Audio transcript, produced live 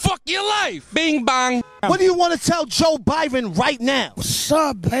life. Bing bang. What do you want to tell Joe Biden right now? What's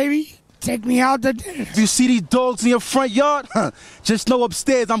up, baby? Take me out to dinner. If you see these dogs in your front yard, just know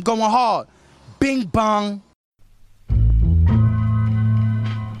upstairs I'm going hard. Bing bong.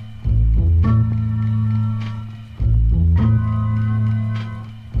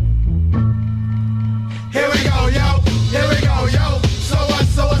 Here we go, yo. Here we go, yo. So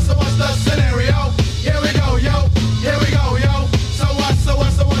what's the scenario? Here we go, yo. Here we go, yo. So what's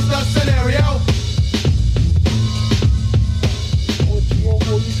the scenario?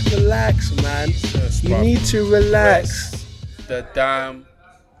 You need to relax, man. Jesus, you bruv. need to relax. Press the damn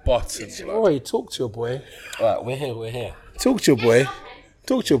button, blood. Roy, talk to your boy. Right, we're here. Talk to your boy.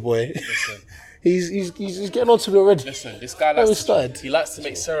 Talk to your boy. Listen. He's getting on to me already. Listen, this guy Oh, likes started. he likes to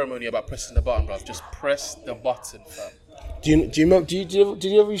make ceremony about pressing the button, bruv. Just press the button, fam. Do you remember? Did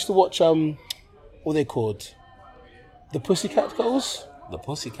you ever used to watch what are they called? The Pussycat Dolls. The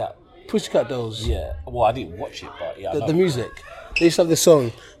Pussycat. Pussycat Dolls. Yeah. Well, I didn't watch it, but yeah. I know. The music. They used to have this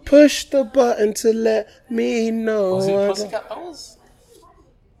song. Push the button to let me know. Was it Pussycat Dolls?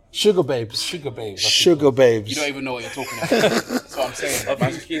 Sugar Babes. Sugar Babes. Sugar Babes. You don't even know what you're talking about. That's what I'm saying. I'm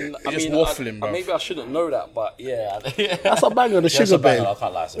Man. thinking, You're just waffling, bro. Maybe I shouldn't know that, but yeah. That's a banger, the That's Sugar a banger, Babe. I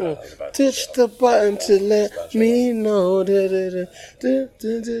can't lie to that. Touch the button to let me know.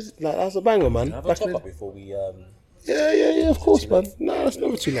 Like, that's a banger, man. Have a Back top in up the- before we. Yeah, of course, man. No, it's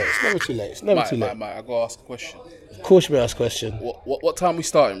never too late. It's never too late. It's never too late. Mate, I gotta ask a question. Of course, you may ask a question. What time we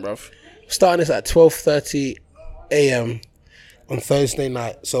starting, bruv? Starting this at 12:30 a.m. on Thursday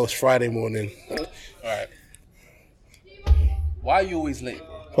night, so it's Friday morning. Alright. Why are you always late,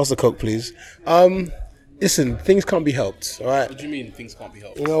 bro? Pass the coke, please. Listen, things can't be helped. All right. What do you mean things can't be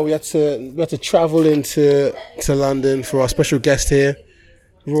helped? You know, we had to travel into London for our special guest here,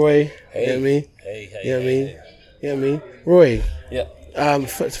 Roy. You know me? You know me? You know me? Roy. Yeah.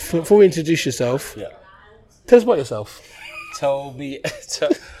 Before we introduce yourself, Yeah. tell us about yourself. Tell me.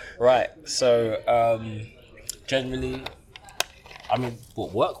 Right. So, generally, I mean,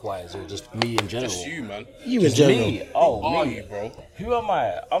 what work-wise or just me in general? Just you, man. You in Just general. me. Oh, Who are me. you, bro? Who am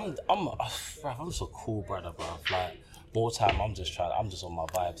I? I'm just a cool brother, bro. Like, more time, I'm just on my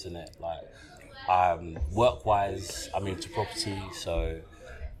vibes, innit? Like, work-wise, I'm into property, so,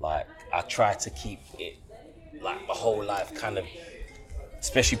 like, I try to keep it, like, my whole life kind of,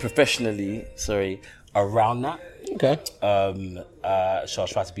 especially professionally, around that. Okay. So I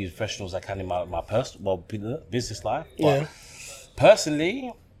try to be as professional as I can in my personal, business life. But Yeah.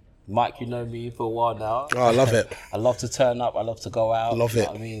 personally, Mike, you know me for a while now. Oh, I love it. I love to turn up. I love to go out. Love you know it.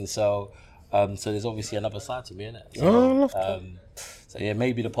 what I mean, so there's obviously another side to me, innit? So, Oh, I love that. So yeah,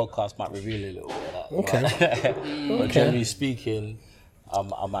 maybe the podcast might reveal a little bit of that. Okay. But generally speaking,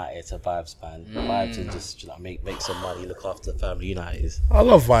 I'm out here to vibes, man. Vibes and just make some money, look after the family. You know how it is. I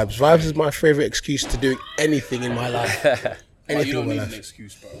love vibes. Vibes is my favorite excuse to do anything in my life. But Anything you don't in my need an life.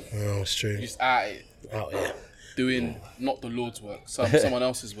 excuse, bro. Oh, it's true. You're just at it, Out here. doing not the Lord's work, someone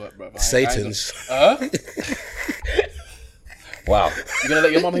else's work, bro. Satan's. Wow. You gonna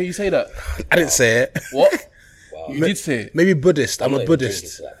let your mum hear you say that? I didn't say it. What? You did say it. Maybe Buddhist. I'm not a even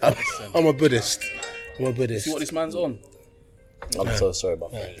Buddhist. drinking I'm a Buddhist. I'm a Buddhist. See what this man's on? I'm so sorry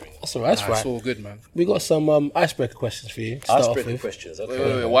about that. That's all right. That's It's right. all good, man. We got some icebreaker questions for you. To start off Icebreaker with. questions.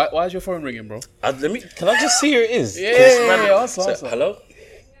 Okay. Wait. Why is your phone ringing, bro? Can I just see who it is? Yeah, 'Cause, man, answer. Hello?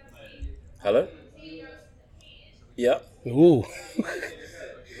 Hello? Yeah. Ooh.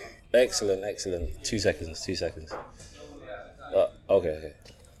 Excellent. 2 seconds. Okay.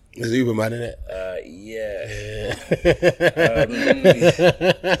 It's Uber man, isn't it? Yeah.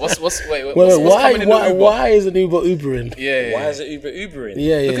 Why is an Ubering? Yeah. Why is it Ubering?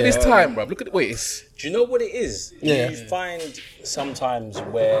 Yeah. Look at this time, bro. Look at wait. It's Do you know what it is? Yeah. You find sometimes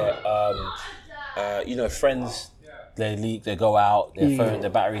where, friends, they go out, their phone, their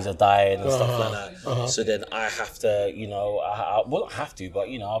batteries are dying and stuff like that. So then I have to, I not have to, but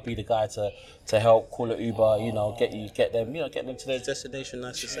I'll be the guy to help call it Uber, get them to their destination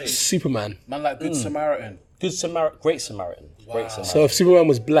nice and safe. Superman. man like Good Samaritan. Great Samaritan. So if Superman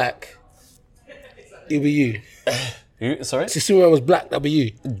was black, it'd be you. Who? Sorry? If Superman was black, that'd be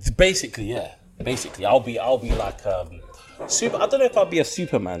you. Basically, yeah. I'll be like super. I don't know if I'll be a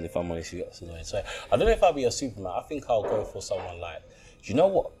Superman if I'm honest with you. So I don't know if I'll be a Superman. I think I'll go for someone like, do you know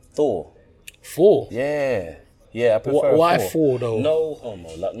what? Thor. Thor. Yeah, I prefer Why Thor. Thor though? No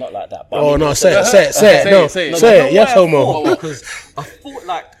homo, not like that. But Oh I mean, no, no, say it. Say it. Yes, homo. Because I thought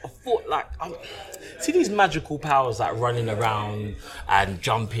like see these magical powers like running around and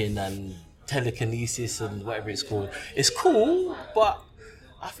jumping and telekinesis and whatever it's called. It's cool, but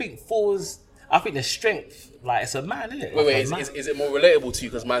I think Thor's. I think the strength, like it's a man, isn't it? Wait, is it more relatable to you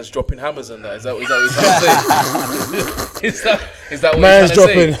because man's dropping hammers and that? Is that what he's trying to say? is that what Man's he's trying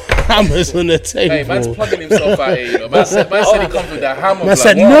to dropping hammers on the table. Hey, man's plugging himself out here, you know. Man said he comes with that hammer. Man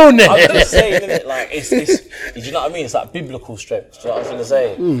said, what? no, I'm nigga. just saying, innit? Like it's, do you know what I mean? It's like biblical strength. Do you know what I was gonna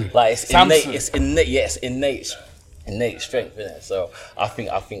say? Like it's innate. Samson. It's innate. Yeah, it's innate strength, innit? So I think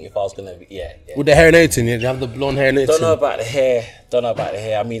if I was gonna be, yeah. With the hair and everything, you have the blonde hair and everything. Don't know about the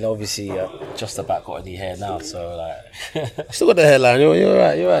hair. I mean, obviously, just about got any hair now, so like. Still got the hairline. You're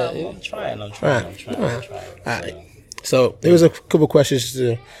right. I'm trying. Alright. So there was a couple of questions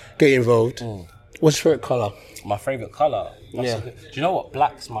to get you involved. What's your favorite color? My favourite colour? Yeah. Do you know what?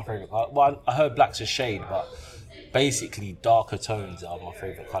 Black's my favourite colour. Well, I heard black's a shade, but basically darker tones are my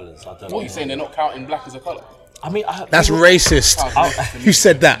favourite colours. I don't know. What are you saying? They're not counting black as a colour? I mean, That's racist. Who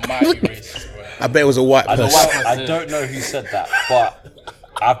said that? Mighty racist, bro. I bet it was a white person. I don't know who said that, but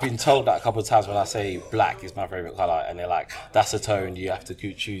I've been told that a couple of times when I say black is my favourite colour, and they're like, "That's a tone you have to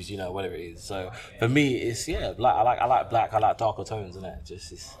choose," you know, whatever it is. So for me, it's black. I like black. I like darker tones, innit?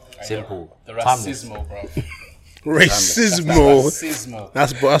 Just it's simple. The Timeless. racismo, bro. Racismo. Racismo.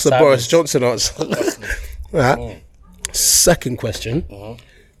 That's a Boris Johnson answer. Right. Second question.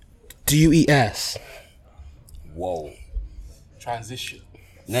 Do you eat ass? Whoa. Transition.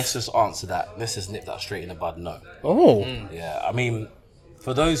 Let's just answer that. Let's just nip that straight in the bud. No. Oh. Yeah, I mean,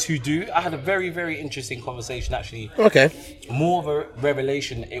 for those who do, I had a very, very interesting conversation actually. Okay. More of a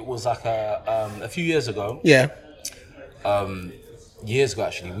revelation. It was like a few years ago. Yeah. Years ago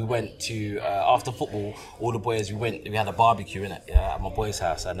actually, we went to after football. All the boys we had a barbecue in it at my boy's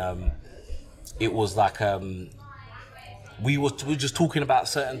house, and it was like we were just talking about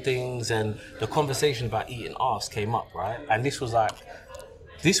certain things, and the conversation about eating arse came up, right? And this was like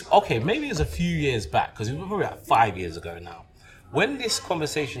maybe it was a few years back, because it was probably like 5 years ago now. When this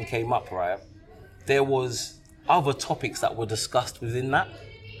conversation came up, right, there was other topics that were discussed within that.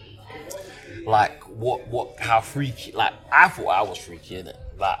 Like how freaky, like I thought I was freaky, innit?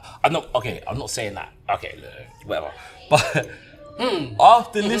 Like I'm not saying that. Okay, whatever. But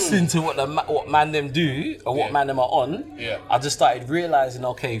after listening to what man them do or what man them are on, I just started realizing,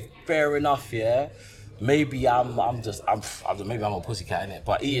 okay, fair enough, yeah. Maybe I'm maybe I'm a pussycat, innit?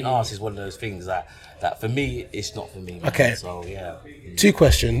 But eating ass is one of those things that for me it's not for me. Man. Okay. So yeah. 2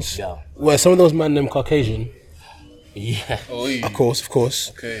 questions. Yeah. Were some of those man them Caucasian? Yeah. Of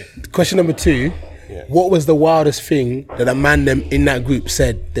course. Okay. Question number 2. Yeah. What was the wildest thing that a man them in that group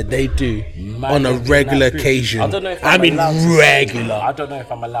said that they do on a regular occasion? I don't know if regular. I don't know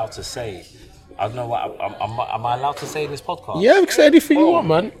if I'm allowed to say. I don't know what am I allowed to say in this podcast? Yeah, you can say anything you want,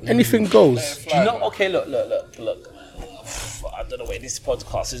 man. Anything goes. Do you know? Okay, look. I don't know where this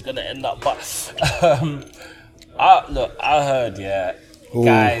podcast is gonna end up, but I heard,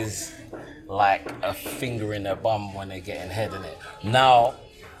 guys like a finger in their bum when they're getting head in it. Now,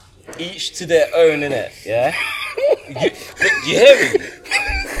 each to their own, innit? Yeah. You hear me?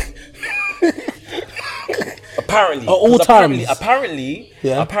 Apparently, At all times. Apparently,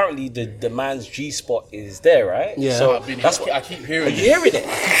 Yeah. apparently the man's G-spot is there, right? Yeah. So That's what I keep hearing. you hearing it.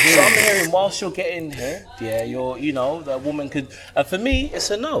 So I'm hearing whilst you're getting here, the woman could. And for me, it's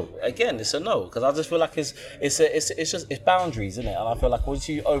a no. Again, it's a no, because I just feel like it's boundaries, isn't it? And I feel like once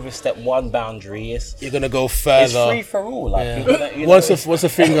you overstep one boundary, You're gonna go it's further. free for all. Like Once a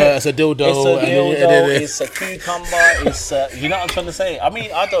finger, it's a dildo. it's a and dildo, it's a cucumber, it's you know what I'm trying to say. I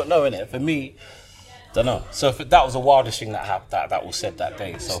mean, I don't know, innit? For me, don't know. So that was the wildest thing that happened, that was said that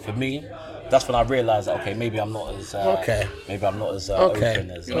day. So for me, that's when I realised that maybe I'm not as maybe I'm not as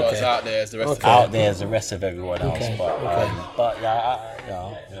open as You're not as out there as the rest of out there as the rest of everyone else. But yeah.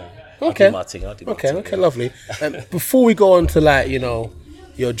 Okay. I'll do my thing. Okay, lovely. Before we go on to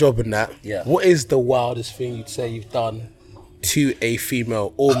your job and that, Yeah. what is the wildest thing you'd say you've done to a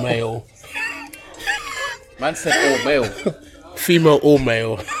female or male? Man said all male. Female or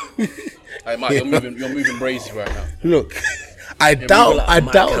male? Hey, Mike, you're moving brazy right now. Look, I doubt.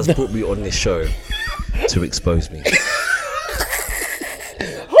 Mike has put me on this show to expose me.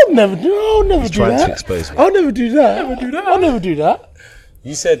 I'll never do trying that. to expose me. I'll never do that.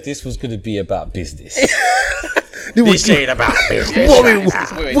 You said this was going to be about business. This ain't about business.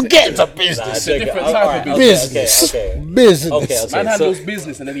 We'll get to business. It's a different type of Business. Business. Okay. Man handles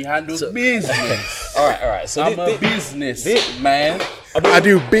business and then he handles business. All right. So I'm a business man. I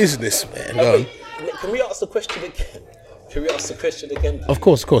do business, man. Go on. Can we ask the question again? Of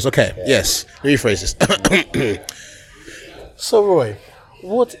course. Okay. Yeah. Yes. Rephrase this. So, Roy,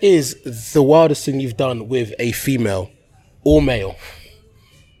 what is the wildest thing you've done with a female or male?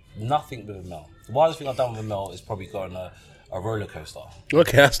 Nothing with a male. The wildest thing I've done with a male is probably go on a roller coaster.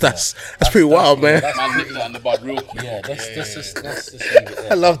 Okay, that's pretty wild, man. Man nipped that in the bud real quick. Yeah, let's just leave it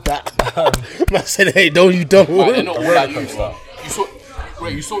there. I love that. Man said, "Hey, don't you don't." Right, they're not all like you, coaster. bro.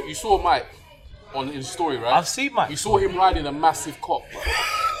 You saw Mike on his story, right? I've seen Mike. You saw him riding a massive cock, bro.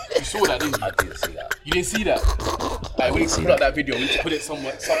 You saw that, didn't you? I didn't see that. You didn't see that? Like, we need to put up that video. We need to put it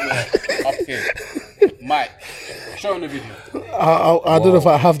somewhere up here. Mike, show him the video. I don't know if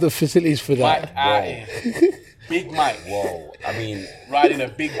I have the facilities for that. Mike out here. Big Mike. Whoa, I mean, Riding a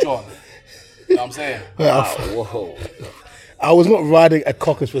Big John. You know what I'm saying? whoa. I was not riding a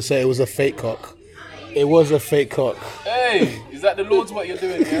cock per se. It was a fake cock. It was a fake cock. Hey, is that the Lord's what you're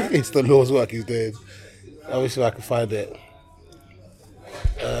doing, yeah? It's the Lord's work he's doing. I wish I could find it.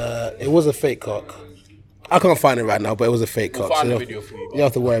 It was a fake cock. I can't find it right now, but it was a fake cock. Find So the video for you. you don't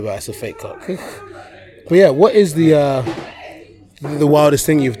have to worry about it. It's a fake cock. But yeah, what is the wildest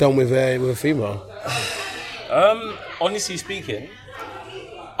thing you've done with a female? Honestly speaking,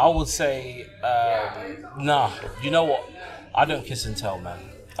 I would say, nah. You know what? I don't kiss and tell, man.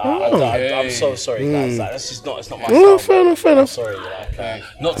 I'm so sorry, guys. Like, that's just not. It's not my style. Fair enough. I'm sorry. Like,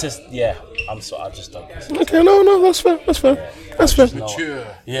 not just. Yeah, I'm sorry. I just don't kiss. And Okay, no, that's fair. That's fair. Mature.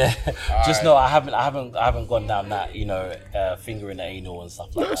 yeah, just no. I haven't gone down that. Fingering the anal and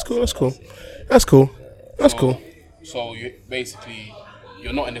stuff like That's that. cool. That's cool. So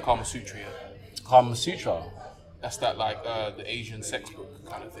you're not in the Kama Sutra yet. Kama Sutra. That's that like the Asian sex book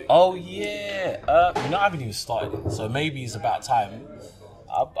kind of thing. Oh yeah. I haven't even started it, so maybe it's about time.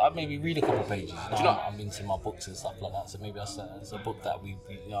 I'll maybe read a couple pages. I'm into my books and stuff like that, so maybe that's a book that we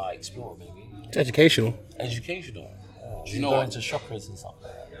I explore maybe. It's educational. Educational. Do you know go what? into chakras and stuff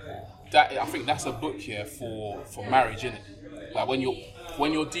like that. That I think that's a book here for marriage, innit? Like when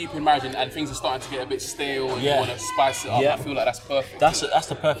you're deep in marriage and things are starting to get a bit stale and you want to spice it up, Yeah. I feel like that's perfect. That's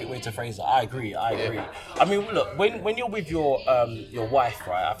the perfect way to phrase it. I agree. I mean, look, when you're with your wife,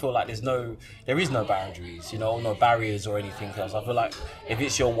 right? I feel like there is no boundaries, no barriers or anything else. I feel like if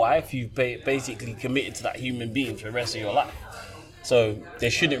it's your wife, you've basically committed to that human being for the rest of your life. So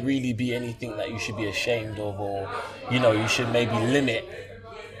there shouldn't really be anything that you should be ashamed of, or you should maybe limit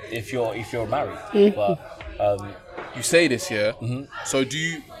if you're married. But you say this, yeah. Mm-hmm. So do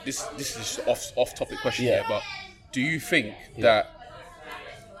you? This is just off topic question here, but do you think that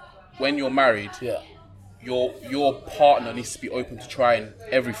when you're married, your partner needs to be open to trying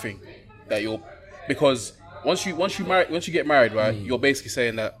everything because once you get married, right, you're basically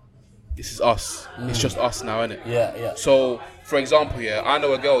saying that this is us. It's just us now, innit? Yeah. So, for example, I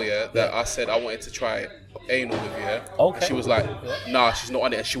know a girl, that I said I wanted to try anal with, Okay. And she was like, nah, she's not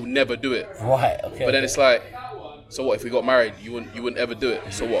on it, and she will never do it. Right. Okay. But then it's like, so what? If we got married, you wouldn't ever do it.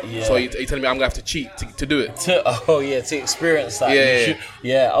 So what? Yeah. So you telling me I'm gonna have to cheat to do it? To experience that.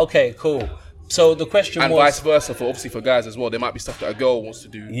 Yeah. Okay. Cool. So the question And was, vice versa for guys as well. There might be stuff that a girl wants to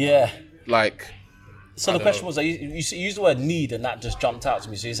do. Yeah. Like. So the question was, you used the word need, and that just jumped out to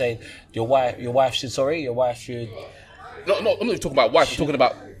me. So you're saying your wife should. No, I'm not even talking about wife. I'm talking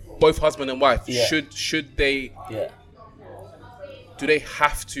about both husband and wife. Yeah. Should they? Yeah. Do they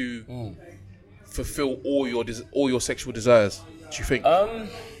have to fulfill all your sexual desires? Do you think? I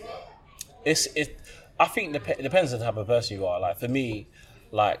think it depends on the type of person you are. Like for me,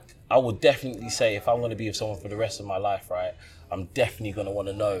 like I would definitely say if I'm going to be with someone for the rest of my life, right, I'm definitely going to want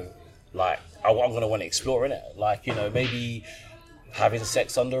to know, like I'm going to want to explore in it, like maybe having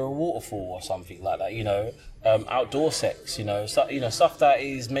sex under a waterfall or something like that, outdoor sex, stuff that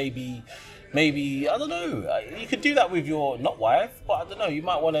is maybe I don't know. You could do that with your not wife, but I don't know. You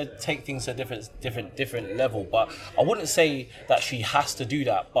might want to take things to a different level. But I wouldn't say that she has to do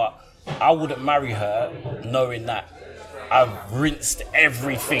that. But I wouldn't marry her knowing that I've rinsed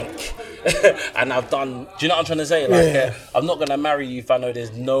everything and I've done. Do you know what I'm trying to say? Like, I'm not gonna marry you if I know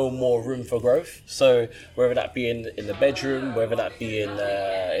there's no more room for growth. So whether that be in the bedroom, whether that be in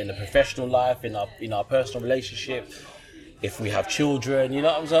the professional life, in our personal relationship. If we have children, you know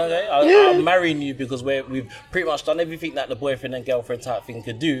what I'm saying? I'm marrying you because we've pretty much done everything that the boyfriend and girlfriend type thing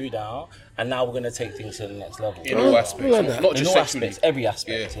could do now, and now we're going to take things to the next level. In all aspects, not just in all sexually. aspects, every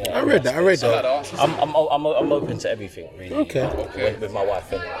aspect. Yeah. I read that. I'm open to everything, really. Okay. With my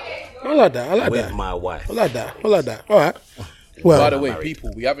wife, anyway. I like that. With my wife. I like that. All right. Well, By the way, people,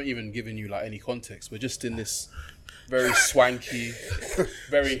 we haven't even given you like any context. We're just in this very swanky,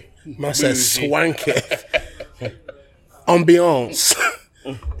 very man said bougie. swanky. Ambiance.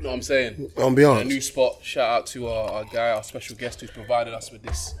 You know what I'm saying? Ambiance. A new spot. Shout out to our guy, our special guest who's provided us with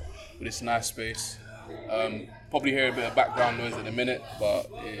this nice space. Probably hear a bit of background noise in a minute, but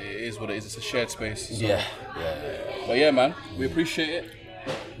it is what it is. It's a shared space. So. Yeah. But yeah, man, we appreciate it.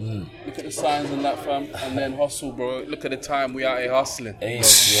 Look at the signs and that, fam. And then hustle, bro. Look at the time we out here hustling.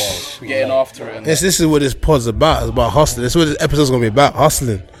 Getting after it. And This is what this pod's about. It's about hustling. This is what this episode's gonna be about.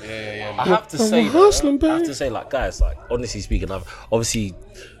 Hustling. I have to say, hustling, though, I have babe. to say, like, guys, like, honestly speaking, I've obviously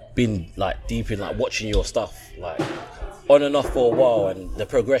been like deep in like watching your stuff, like on and off for a while, and the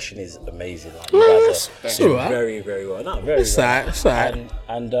progression is amazing. Like, you guys are doing alright. very, very well. No, very It's well. alright, it's alright.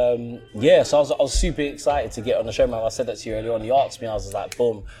 And yeah, so I was super excited to get on the show, man. I said that to you earlier on. You asked me, I was like,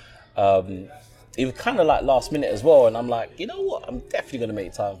 boom. It was kind of like last minute as well, and I'm like, you know what? I'm definitely gonna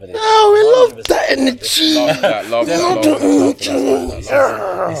make time for this. Oh, we love that energy. Love that.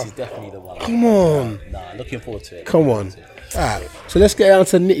 This is definitely the one. Come on. Nah, looking forward to it. Come on. Alright, so let's get down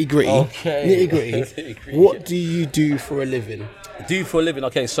to nitty gritty. Okay. Nitty gritty. Nitty-gritty, What yeah. do you do for a living? Do for a living?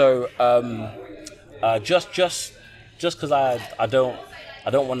 Okay, so just because I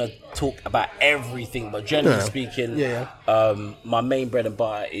don't want to talk about everything, but generally speaking, my main bread and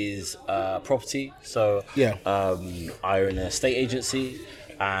butter is property. So I own an estate agency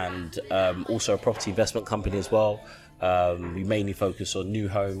and also a property investment company as well. We mainly focus on new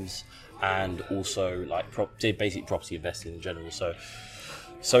homes and also like basic property investing in general. So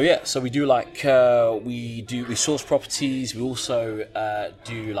we do like we source properties. We also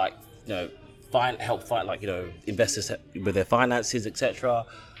do like, you know, help find like, you know, investors with their finances, etc.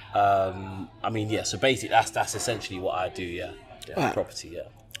 I mean, yeah. So basically, that's essentially what I do. Yeah, property. Yeah.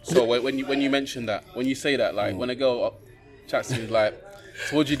 So when you mention that, when you say that, like when a girl chats to you like,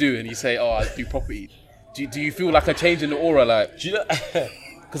 so what do you do? And you say, oh, I do property. Do you feel like a change in the aura? Like, Do you know?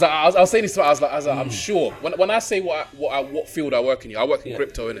 because I was saying this to her, I was like, I'm sure. When I say what field I work in, I work in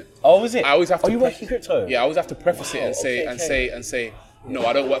crypto, innit? Oh, is it? I always have to. you work in crypto? Yeah, I always have to preface it and say okay. say, no,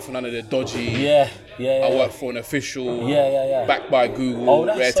 I don't work for none of the dodgy. Yeah. I work for an official. Yeah. Backed by Google. Oh,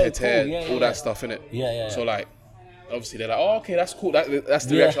 that's Red so Ted cool. Ted, Yeah, all that stuff, innit? Yeah. So like, obviously they're like, oh, okay, that's cool. That's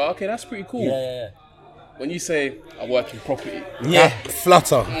the Yeah. reaction. Okay, that's pretty cool. Yeah. When you say I work in property, Yeah.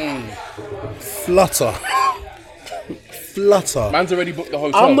 Flutter. Flutter. man's already booked the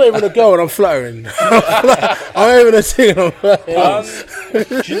hotel. I'm not even a girl and I'm fluttering. I'm not even a thing and I'm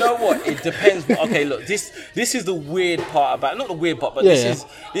fluttering. Do you know what? It depends. Okay, look, this is the weird part about, not the weird part, but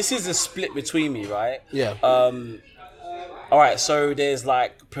this is the split between me, right? Yeah. All right, so there's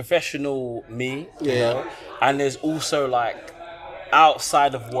like professional me, you know, and there's also like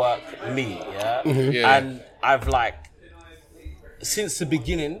outside of work me, Yeah. And I've like, since the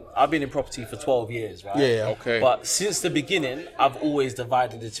beginning, I've been in property for 12 years, right? Okay. But since the beginning, I've always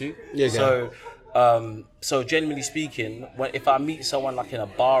divided the two. Yeah, So generally speaking, if I meet someone like in a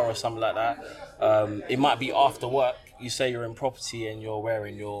bar or something like that, it might be after work. You say you're in property and you're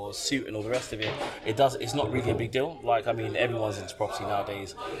wearing your suit and all the rest of it. It's not really a big deal. Like, I mean, everyone's into property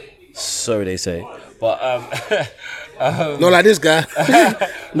nowadays. So they say. But Not like this guy.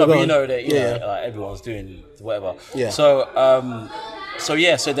 no, but you know that like everyone's doing whatever. Yeah. So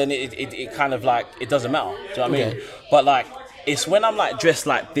then it kind of like, it doesn't matter. Do you know what I mean? But like, it's when I'm like dressed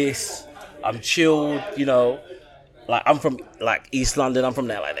like this, I'm chilled, you know. Like, I'm from like East London. I'm from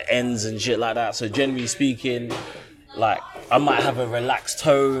there, like the ends and shit like that. So generally speaking, like, I might have a relaxed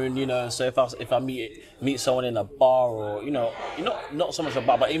tone, you know. So if I meet someone in a bar, or, you know, not so much a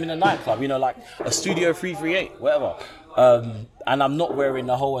bar, but even a nightclub, you know, like a Studio 338, whatever. And I'm not wearing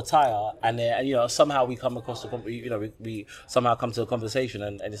the whole attire, and you know, somehow we come across we somehow come to a conversation,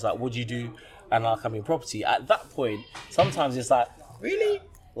 and it's like, what do you do? And I come in property. At that point, sometimes it's like, really?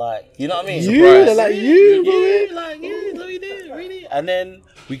 Like, you know what I mean? They're like, you, bro. Like, yeah, so we do, really? And then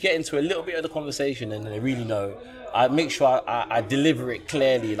we get into a little bit of the conversation, and they really know. I make sure I deliver it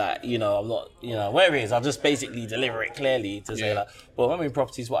clearly, like, you know, I'm not, you know, where it is, I'll just basically deliver it clearly to say, like, well, when I'm in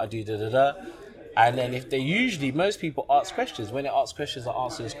properties, what I do, And then if most people ask questions. When they ask questions, I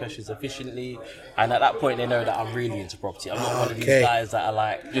answer those questions efficiently. And at that point, they know that I'm really into property. I'm not one of these guys that are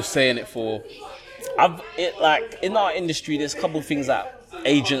like, Just saying it for. like, in our industry, there's a couple of things that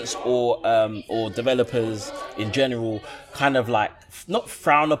agents or developers in general kind of like, not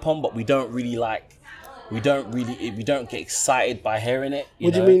frown upon, but we don't get excited by hearing it.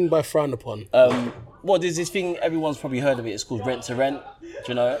 What do you mean by frown upon? Well, there's this thing, everyone's probably heard of it. It's called rent to rent. Do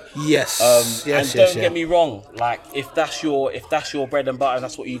you know it? Yes. And don't get me wrong. Like, if that's your bread and butter, and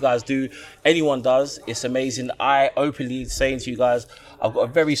that's what you guys do, anyone does. It's amazing. I openly saying to you guys, I've got a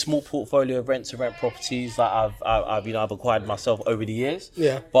very small portfolio of rent to rent properties that I've acquired myself over the years.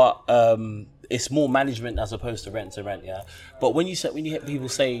 Yeah. But it's more management as opposed to rent, yeah. But when you hear people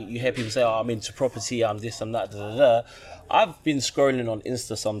say, oh, I'm into property, I'm this, I'm that, da da da. I've been scrolling on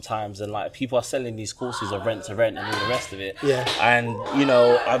Insta sometimes, and like people are selling these courses of rent to rent and all the rest of it. Yeah. And you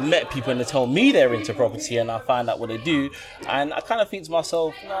know, I've met people and they tell me they're into property, and I find out what they do, and I kind of think to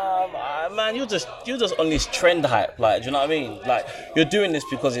myself, nah, man, you're just on this trend hype. Like, do you know what I mean? Like, you're doing this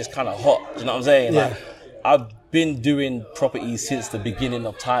because it's kind of hot. Do you know what I'm saying? Yeah. Like, I've been doing property since the beginning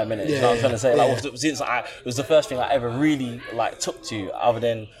of time, innit? You know what I'm trying to say? Like, it was the first thing I ever really like took to, other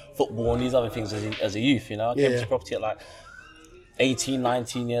than football and these other things as a youth. You know, I came to property at like 18,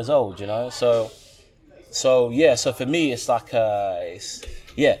 19 years old. You know, so for me, it's like I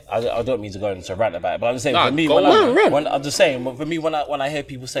don't mean to go into a rant about it, but I'm just saying for me, when I hear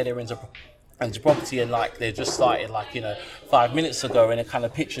people say they're into property and like they just started like, you know, 5 minutes ago, and they're kind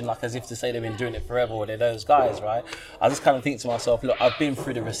of pitching like as if to say they've been doing it forever, or they're those guys, right? I just kind of think to myself, look, I've been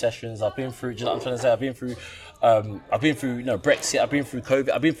through the recessions, I've been through, do you know what I'm trying to say? I've been through, you know, Brexit, I've been through COVID,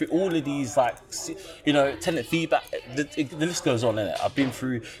 I've been through all of these, like, you know, tenant feedback, the list goes on, innit? I've been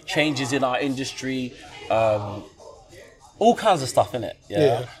through changes in our industry, all kinds of stuff, innit?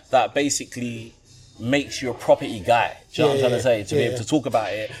 Yeah. That basically makes you a property guy. Do you know what I'm trying to say? To be able to talk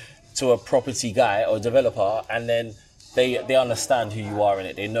about it to a property guy or developer, and then they understand who you are in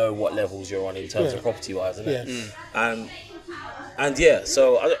it. They know what levels you're on in terms of property wise, isn't it?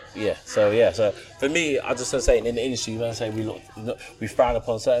 So for me, I just want to say in the industry, when I say we frown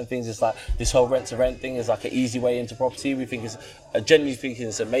upon certain things, it's like this whole rent to rent thing is like an easy way into property. We think generally speaking,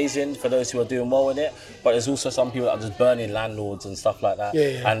 it's amazing for those who are doing well in it, but there's also some people that are just burning landlords and stuff like that.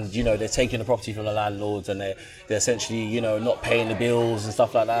 And you know, they're taking the property from the landlords, and they're essentially, you know, not paying the bills and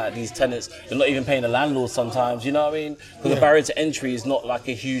stuff like that. These tenants, they're not even paying the landlord sometimes, you know what I mean? Because the barrier to entry is not like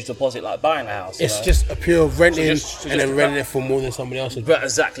a huge deposit like buying a house. It's just a pure renting and then renting it for more than somebody else. But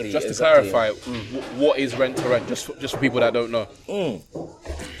exactly. Just to clarify, what is rent to rent? Just for people that don't know.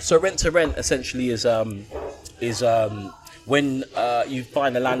 So rent to rent essentially is when you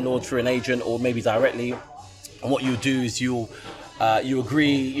find a landlord through an agent or maybe directly, and what you do is you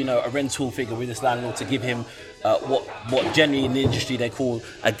agree, you know, a rental figure with this landlord to give him what generally in the industry they call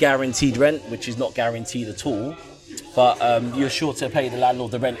a guaranteed rent, which is not guaranteed at all. But you're sure to pay the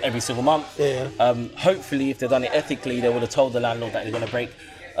landlord the rent every single month. Hopefully, if they've done it ethically, they would have told the landlord that they're going to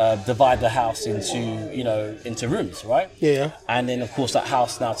divide the house into rooms, right? And then of course that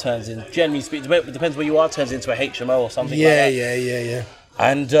house now turns in, generally speaking, it depends where you are, turns into a HMO or something like that.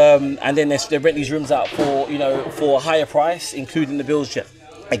 And then they rent these rooms out for a higher price, including the bills.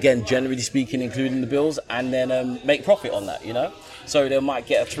 Again, generally speaking, including the bills, and then make profit on that, you know. So they might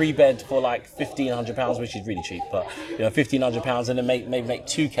get a 3-bed for like £1,500, which is really cheap, but you know, £1,500, and then maybe make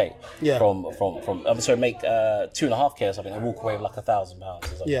 2k make 2.5k or something, and walk away with like £1,000 or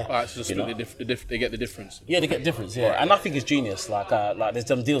something. Alright, so they get the difference. Yeah, they get the difference. Yeah, and I think it's genius. Like there's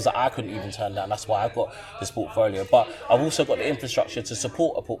some deals that I couldn't even turn down. That's why I've got this portfolio. But I've also got the infrastructure to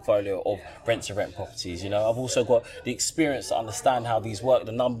support a portfolio of rent-to-rent properties. You know, I've also got the experience to understand how these work,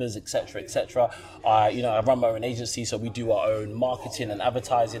 the numbers, etc., etc. I run my own agency, so we do our own marketing and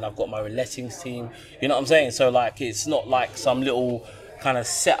advertising. I've got my own lettings team. You know what I'm saying? So like, it's not like some little kind of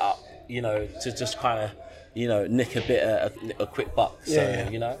setup, you know, to just kind of, you know, nick a bit a quick buck. So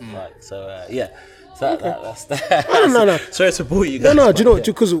you know, like So that's that. No. Sorry to bore you guys. No. Do you know?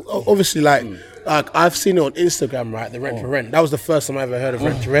 Because obviously, like I've seen it on Instagram, right? The rent for rent. That was the first time I ever heard of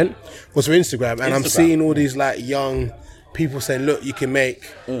rent to rent. Was for Instagram, and I'm seeing all these like young people saying, "Look, you can make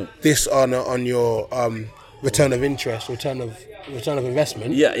this on your return of interest, return of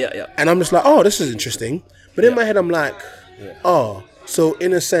investment." Yeah. And I'm just like, oh, this is interesting. But in my head, I'm like, oh. So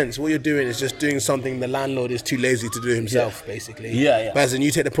in a sense, what you're doing is just doing something the landlord is too lazy to do himself, basically. Yeah. But as in,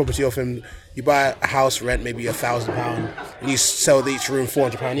 you take the property off him, you buy a house rent, maybe £1,000, and you sell each room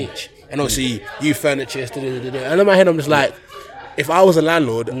 £400 each. And obviously, you furniture, and in my head, I'm just like, if I was a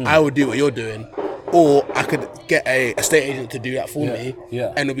landlord, I would do what you're doing. Or I could get a estate agent to do that for me,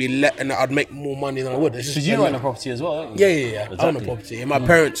 and it'll be and I'd make more money than I would. Because you own a property as well, don't you? Yeah. Exactly. I own a property, and my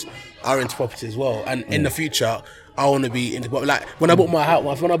parents are into property as well. And in the future, I want to be into property. Like when I bought my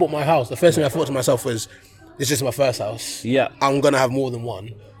house, the first thing I thought to myself was, "This is my first house. I'm gonna have more than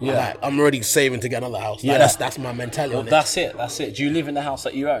one. Like, I'm already saving to get another house. Like, that's my mentality. Well, that's it. Do you live in the house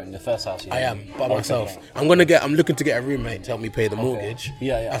that you own, the first house you own? I am by myself. I'm looking to get a roommate to help me pay the mortgage.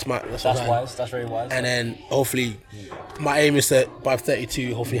 That's wise. That's very wise. And then hopefully, my aim is to by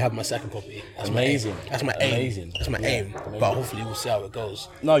 32, hopefully have my second property. That's amazing. That's my aim. That's my aim. But hopefully, we'll see how it goes.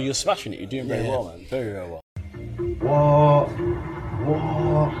 No, you're smashing it. You're doing very well, man. Very, very well. What?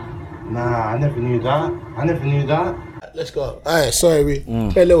 Nah, I never knew that. let's go. All right, sorry, we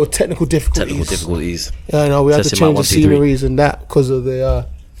had a little technical difficulties. Technical difficulties. Yeah, I know we had to Testing change mic, the 1, 2, 3. sceneries and that because of the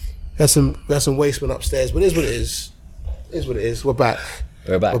we had some wasteman upstairs, but it is what it is. It is what it is. We're back.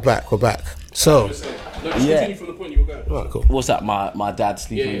 We're back. So, Continue from the point you were going. all right, cool. What's that? My dad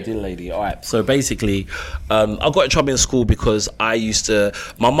sleeping with the lady. All right. So basically, I got in trouble in school because my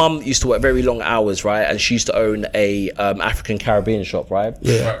mum used to work very long hours, right? And she used to own a African Caribbean shop, right?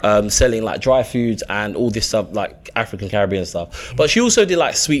 Yeah. Selling like dry foods and all this stuff, like African Caribbean stuff. But she also did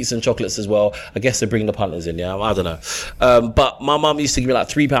like sweets and chocolates as well. I guess to bring the punters in, yeah. I don't know. But my mum used to give me like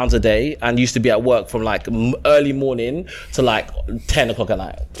 £3 a day and used to be at work from like early morning to like 10 o'clock at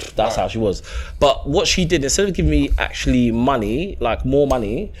night. That's how she was. But what she did, instead of giving me actually money, like more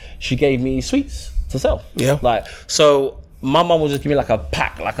money, she gave me sweets to sell. Yeah. Like, so my mum would just give me like a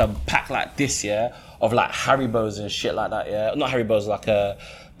pack like this, yeah, of like Haribos and shit like that, yeah. Not Haribos, like a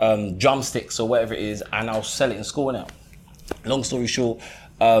drumsticks or whatever it is, and I'll sell it in school now. Long story short,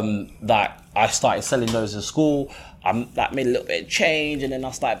 that I started selling those in school. That made a little bit of change, and then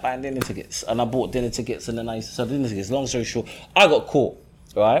I started buying dinner tickets, and I bought dinner tickets, and then I used to sell dinner tickets. Long story short, I got caught,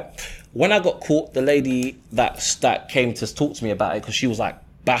 right? When I got caught, the lady that came to talk to me about it, because she was like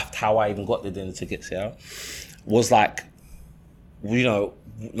baffed how I even got the dinner tickets, yeah, was like, you know,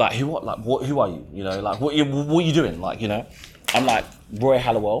 like who are you? You know, like what are you doing? Like, you know, I'm like Roy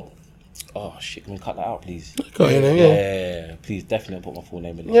Hallowell. Oh shit, can we cut that out, please? Got your name, yeah. Please, definitely put my full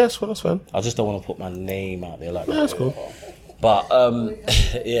name in there. Yeah, that's fine. I just don't want to put my name out there like that. That's cool. But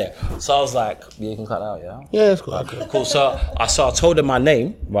yeah, so I was like, yeah, you can cut that out, yeah? Yeah, that's cool. Okay, cool. So I told her my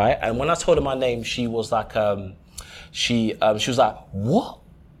name, right? And when I told her my name, she was like, she was like, what?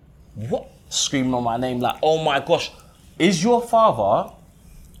 Screaming on my name, like, oh my gosh, is your father?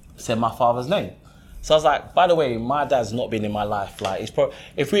 Said my father's name. So I was like, by the way, my dad's not been in my life. Like, it's probably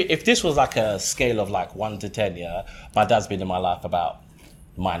if this was like a scale of like 1 to 10, yeah, my dad's been in my life about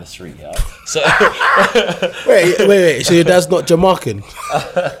 -3, yeah. So wait. So your dad's not Jamaican?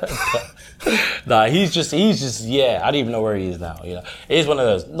 Nah, he's just yeah. I don't even know where he is now. You know, he's one of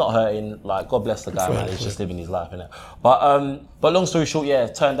those, not hurting. Like, God bless the guy, man. He's just living his life, innit? But long story short, yeah,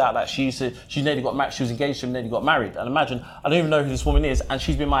 it turned out that she nearly got married. She was engaged to him, nearly got married. And imagine, I don't even know who this woman is, and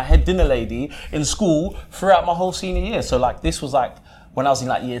she's been my head dinner lady in school throughout my whole senior year. So like, this was like when I was in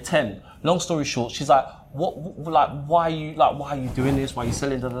like year 10. Long story short, she's like, why are you doing this? Why are you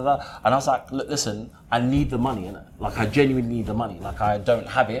selling da da da? And I was like, look, listen, I need the money, innit? Like, I genuinely need the money. Like, I don't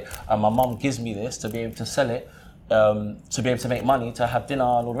have it, and my mum gives me this to be able to sell it, to be able to make money, to have dinner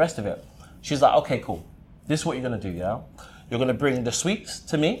and all the rest of it. She's like, okay, cool. This is what you're gonna do, yeah? You're gonna bring the sweets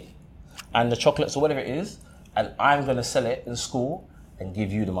to me, and the chocolates or whatever it is, and I'm gonna sell it in school and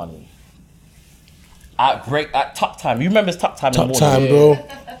give you the money. At tuck time. You remember tuck time in the morning? Tuck time, bro.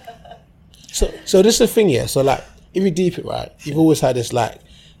 So this is the thing, yeah. So like, if you deep it right, you've always had this like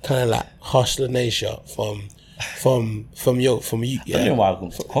kind of like hustler nature from you. Yeah. I don't know why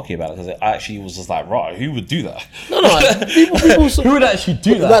I'm cocky about it, because I actually was just like, right, who would do that? No. People Who would actually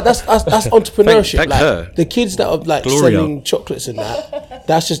do that? That's entrepreneurship. Thank like her. the kids that are like Gloria. selling chocolates and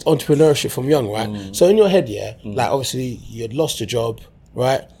that's just entrepreneurship from young, right? So in your head, yeah, like obviously you had lost your job,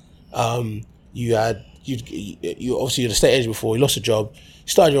 right? You obviously you're a estate agent before. You lost your job.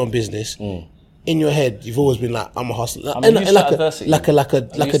 You started your own business. In your head, you've always been like, I'm a hustler. I'm used to adversity. Like a Del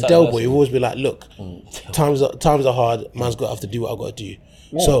boy. adversity. You've always been like, look, times are hard. Man's got to have to do what I got to do.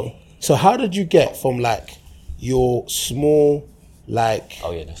 Yeah. So how did you get from like your small like?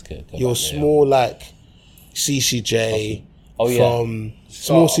 Oh yeah, that's good. Your small like CCJ. Oh yeah. From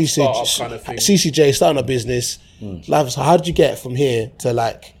small Startup kind of thing. CCJ, starting a business. Life. So how did you get from here to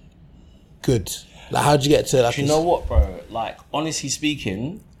like good? Like, how did you get to like? Do you know what, bro? Like, honestly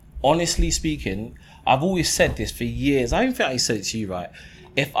speaking, I've always said this for years. I don't think I said it to you, right?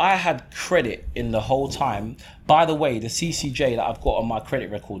 If I had credit in the whole time, by the way, the CCJ that I've got on my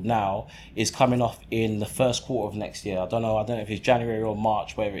credit record now is coming off in the first quarter of next year. I don't know if it's January or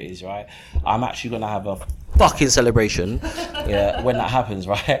March, whatever it is, right? I'm actually gonna have a fucking celebration, yeah, when that happens,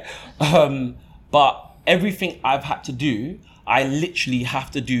 right? But everything I've had to do, I literally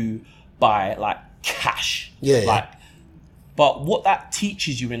have to do by like cash. Yeah. Like, but what that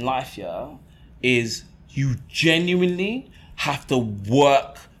teaches you in life, yeah, is you genuinely have to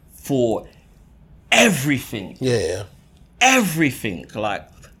work for everything. Yeah. Everything. Like,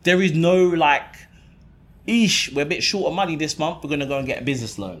 there is no like, we're a bit short of money this month, we're gonna go and get a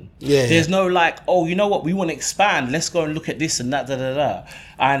business loan. Yeah. There's no like, oh, you know what, we want to expand, let's go and look at this and that, da da da.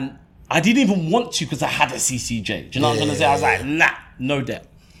 And I didn't even want to because I had a CCJ. Do you know what I'm gonna say? I was like, nah, no debt.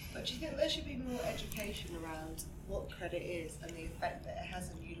 But do you think there should be more education around what credit is and the effect that it has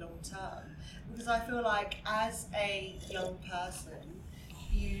on you long term? because I feel like as a young person,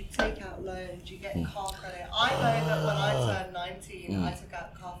 you take out loans, you get car credit. I know that when I turned 19, I took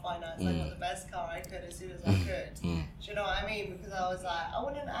out car finance. I got the best car I could as soon as I could. Do you know what I mean? Because I was like, I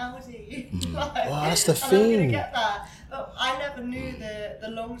want an Audi. Like, that's the and I'm going to thing. get that. But I never knew the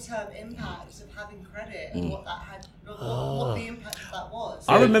long-term impact of having credit and what that had, what the impact of that was.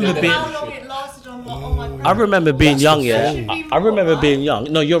 I remember and being. how long it lasted on my credit. I remember being young, yeah. Should be I remember more, being right? young.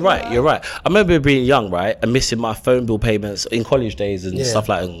 No, you're right. You're right. I remember being young, right, and missing my phone bill payments in college days and stuff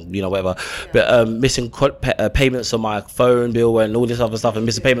like, you know, whatever. But missing payments on my phone bill and all this other stuff, and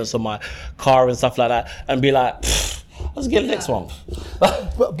missing payments on my car and stuff like that, and be like, let's get the next one.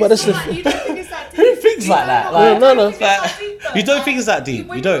 But that's the You don't think it's that deep. Who thinks like that? Like, no. You don't think it's that deep.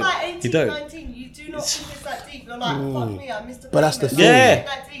 When You you're don't. like 18, You don't. 19, you do not think it's that deep. You're like, fuck me, I missed a But that's the payment. thing. Yeah. It's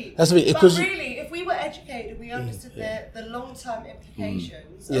not that deep. That's the thing, But 'cause- really, if we were educated, we understood the long-term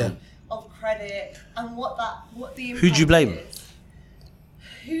implications of credit and what the impact Who do you blame? is.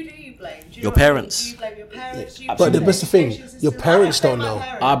 Who do you blame? Do you Your know what I mean? parents. Do you blame your parents? Do you But blame that's the thing, education your system? parents I blame don't my know.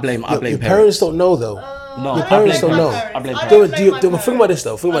 parents. I blame your parents don't know though. No, Your I parents blame don't know. I blame I parents. don't blame my Think about parents. this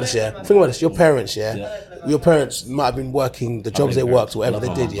though. Think about this, I yeah. don't blame Think my about this. Your parents, yeah. Yeah. Your parents might have been working the jobs they blame worked, parents. whatever I they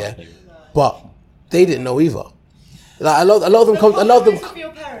love did, my yeah. mum. But they didn't know either. Like a lot of them come. A lot of them. With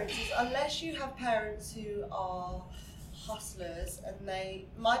your parents is unless you have parents who are hustlers, and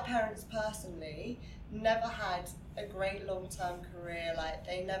my parents personally never had a great long-term career. Like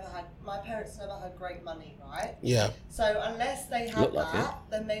my parents never had great money, right? Yeah. So unless they had Look like that,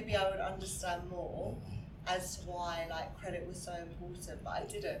 then maybe I would understand more as to why like credit was so important. But I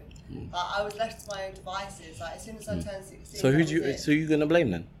didn't. Like, I was left to my own devices. Like as soon as I turned 16. So who that do you? was it. So you gonna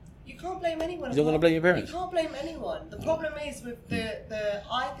blame then? You can't blame anyone. You're gonna blame your parents? You can't blame anyone. The problem is with the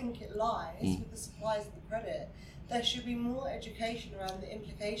I think it lies with the supplies of the credit. There should be more education around the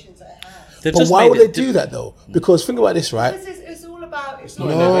implications that it has. They've But just why made would it they do that though? Because think about this, right? Because it's all about. It's not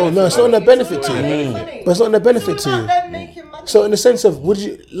No, about no, it's not in their benefit to you. But it's not in their benefit it's to all you. about them making money. So in the sense of,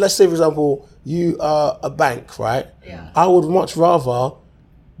 let's say for example, you are a bank, right? Yeah. I would much rather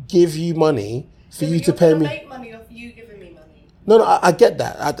give you money for you to pay me. Make money off you giving me money. No, I get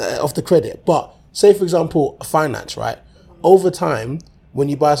that off the credit, but say for example, finance, right? Over time, when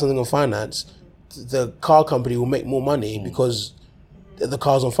you buy something on finance, the car company will make more money because the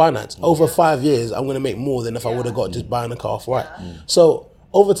car's on finance. Over 5 years, I'm going to make more than if I would have got just buying a car off right. So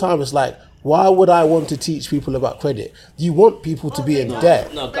over time, it's like, why would I want to teach people about credit? You want people to be in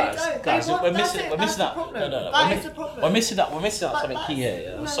debt. No, They guys, don't. guys, They want- we're that's missing, it, we're that's missing the out. problem. No, That we're is the problem. We're missing out. We're missing out But something key here.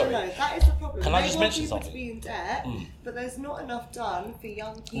 Yeah, I'm sorry. No, that is the problem. Can I They just want mention people something? to be in debt, but there's not enough done for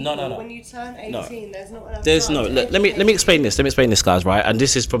young people. No. When you turn 18, there's not enough. There's done no. to Let me educate explain this. Let me explain this, guys. Right, and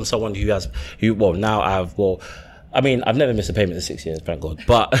this is from someone who now I've I mean, I've never missed a payment in 6 years, thank God.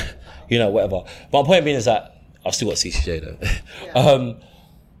 But you know, whatever. But my point being is that I've still got CCJ though. Yeah.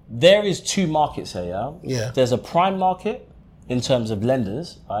 There is two markets here. Yeah. Yeah. There's a prime market in terms of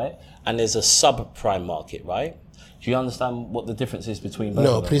lenders, right, and there's a subprime market, right. Do you understand what the difference is between both?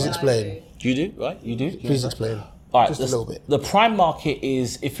 No, of them, please right? explain. You do, right? You do. Please explain. All right, Just a little bit. The prime market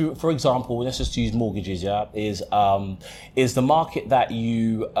is, if you, for example, let's just use mortgages. Yeah, is the market that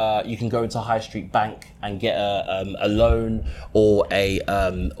you can go into a high street bank and get a loan or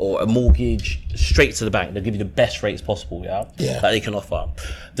a mortgage straight to the bank. They'll give you the best rates possible. Yeah, that they can offer.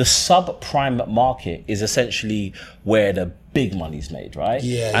 The subprime market is essentially where the big money's made, right?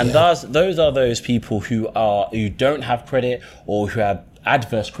 And those are those people who don't have credit or who have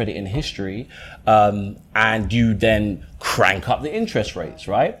adverse credit in history, and you then crank up the interest rates,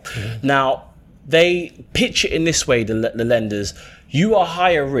 right? Now, they pitch it in this way, the lenders, you are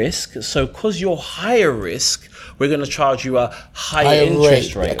higher risk, so because you're higher risk, we're going to charge you a higher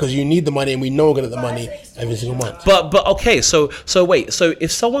interest rate. Because you need the money and we know we're going to get the money every single month. But okay, so wait, so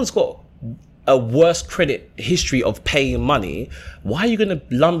if someone's got a worse credit history of paying money, why are you going to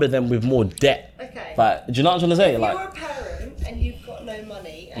lumber them with more debt? Okay. Like, do you know what I'm trying to say? If Like, you're a parent and you've got no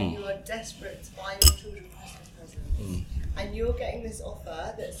money and you are desperate to buy your children Christmas presents, and you're getting this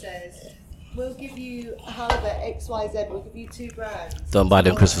offer that says, we'll give you, however, XYZ, we'll give you $2,000. don't buy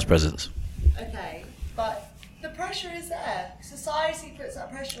them Christmas presents. Okay, but the pressure is there. Society puts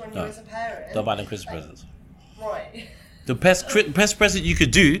that pressure on you as a parent. Don't buy them Christmas presents. Right. The best present you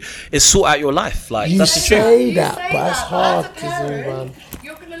could do is sort out your life. Like, You that's the say truth. You that, say but it's that, hard. but as a parent,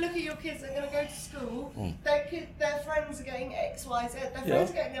 you're going to look at your kids, they're going to go to school, their friends are getting XYZ, their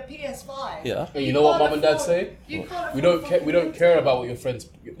friends are getting a PS5. Yeah. And you know what can't mum and dad afford- say? You can't We afford don't care. We don't care about what your friends.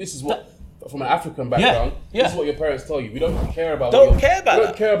 This is what from an African background, Yeah. this is what your parents tell you. We don't care about. Don't care about We that.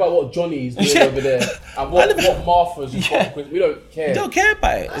 don't care about what Johnny's doing Yeah. over there and what Martha's you've got. We don't care. You don't care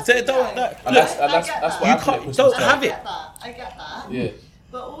about it. It's- don't- And that's what You happened can't- at Christmas don't time. have it. I get that. Yeah.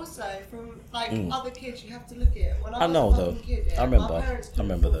 But also from like other kids, you have to look at it. When I was know, a though. fucking kid, I yeah, remember. My parents I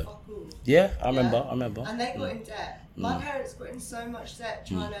remember, couldn't though. afford fuck all. Yeah, I remember. Yeah? I remember. And they got in debt. My parents got in so much debt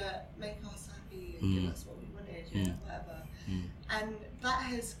trying to make us happy and give us what we wanted, whatever. And that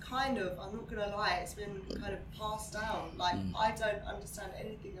has kind of, I'm not gonna lie, it's been kind of passed down. Like I don't understand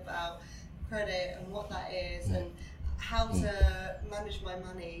anything about credit and what that is and how to manage my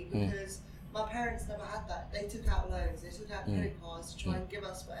money because my parents never had that. They took out loans, they took out credit cards to try and give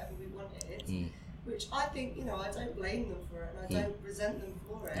us whatever we wanted. Which I think, you know, I don't blame them for it and I don't resent them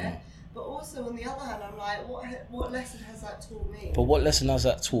for it. But also on the other hand, I'm like, what lesson has that taught me? But what lesson has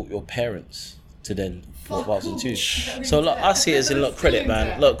that taught your parents to then Fuck 2002? all. So look, I see it as in look credit,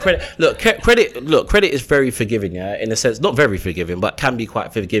 man. Look credit is very forgiving, yeah. In a sense, not very forgiving, but can be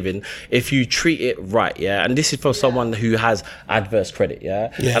quite forgiving if you treat it right, yeah. And this is for someone who has adverse credit,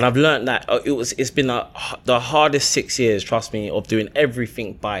 yeah. And I've learned that it's been the hardest 6 years, trust me, of doing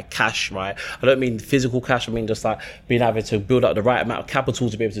everything by cash, right? I don't mean physical cash. I mean just like being able to build up the right amount of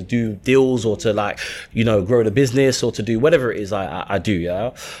capital to be able to do deals or to like, you know, grow the business or to do whatever it is I do,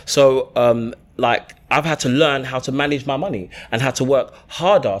 yeah. So like I've had to learn how to manage my money and how to work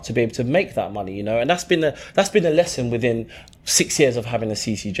harder to be able to make that money, you know, and that's been a lesson within 6 years of having a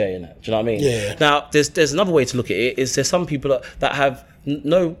CCJ in it. Do you know what I mean? Yeah. Now there's another way to look at it. Is there's some people that have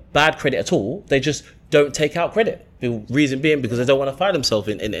no bad credit at all. They just don't take out credit. The reason being because they don't want to find themselves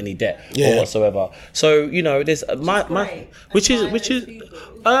in any debt or whatsoever. So you know, there's which is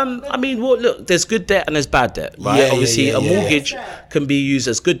I mean, well, look, there's good debt and there's bad debt, right? Obviously, a mortgage can be used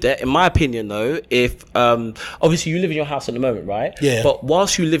as good debt. In my opinion, though, if obviously you live in your house at the moment, right? Yeah. But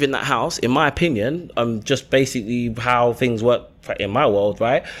whilst you live in that house, in my opinion, just basically how things work in my world,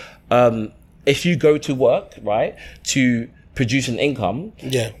 right? If you go to work, right, to produce an income,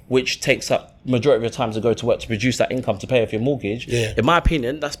 which takes up majority of your time to go to work to produce that income to pay off your mortgage, in my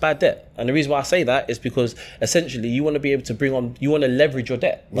opinion, that's bad debt. And the reason why I say that is because essentially you want to be able to you want to leverage your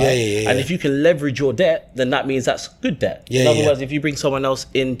debt, right? And if you can leverage your debt, then that means that's good debt. In other words, if you bring someone else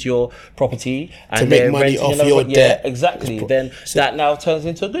into your property and to make money off your debt, exactly, then that now turns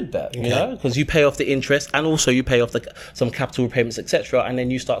into a good debt, you know, because you pay off the interest and also you pay off some capital repayments, etc., and then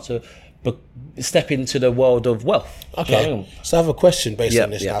you start to step into the world of wealth. Okay, you know what I mean? so I have a question based on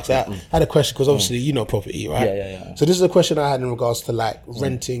this now. 'Cause I had a question because obviously you know property, right? Yeah. So this is a question I had in regards to like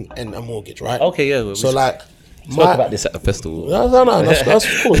renting and a mortgage, right? Okay, yeah. So like, spoke about this at the festival. No, that's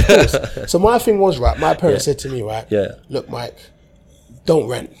of course. So my thing was, right, my parents said to me, right, look, Mike, don't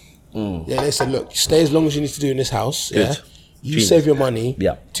rent. Yeah, they said, look, stay as long as you need to do in this house. Good. Yeah, you save your money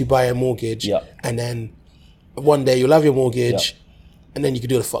Yeah. to buy a mortgage, Yeah. and then one day you'll have your mortgage. And then you can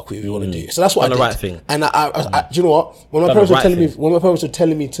do the fuck with you want to do. So that's what Done I the did. right thing. And I do you know what? When my Done parents the were right telling me, thing. when my parents were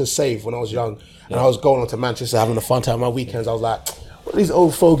telling me to save when I was young, and I was going on to Manchester having a fun time on my weekends, I was like, what do these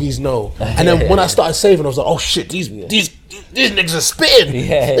old fogies know? And then when I started saving, I was like, oh shit, these niggas are spitting.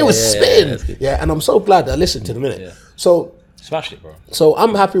 They were spitting. Yeah, and I'm so glad that I listened to them, innit? So Smashed it, bro. so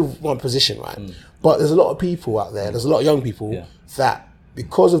I'm happy with my position, right? But there's a lot of people out there, there's a lot of young people that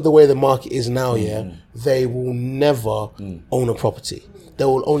because of the way the market is now, they will never own a property. They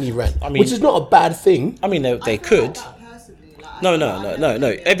will only rent, which is not a bad thing. I mean, they could. No.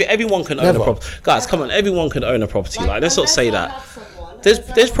 Everyone can own a property. Guys, come on. Everyone can own a property. Like, let's not say that.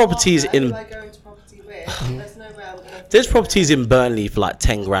 There's properties in. There's properties in Burnley for like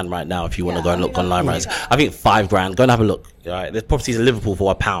 10 grand right now if you want to go and look online, right? I think 5 grand. Go and have a look. Right? There's properties in Liverpool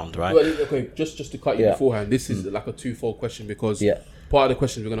for £1, right? Well, okay, just to cut you beforehand, this is like a twofold question because part of the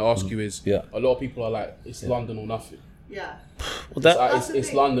questions we're going to ask you is a lot of people are like, it's London or nothing. Yeah. Well,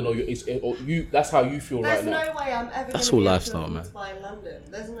 it's London or you. That's how you feel right now. There's no way I'm ever That's going all to be lifestyle, able man. to buy in London.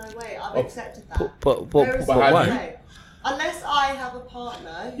 There's no way. I've accepted that. But There is no why? way. Unless I have a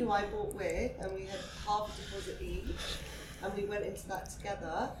partner who I bought with and we had half a deposit each and we went into that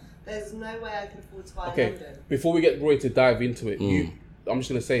together, there's no way I can afford to buy in London. Before we get Roy to dive into it, I'm just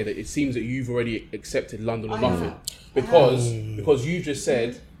going to say that it seems that you've already accepted London or nothing because you just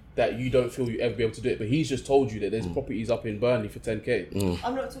said that you don't feel you ever be able to do it, but he's just told you that there's properties up in Burnley for 10k.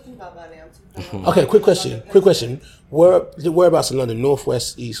 I'm not talking about Burnley, I'm talking about Okay, quick question. Whereabouts in London? North,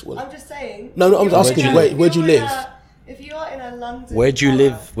 west, east? I'm just saying. No, I'm asking you, where do you live? If you're in a London Where do you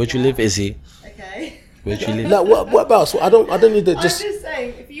live? borough, Where do you live, Izzy? Okay. Where do you live? Like, what about? I don't need to I'm just. just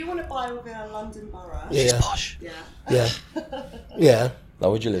saying, if you want to buy within a London borough, Yeah, Posh. yeah. yeah. Like,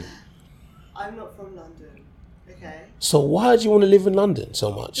 where'd you live? I'm not from London, okay? So why do you want to live in London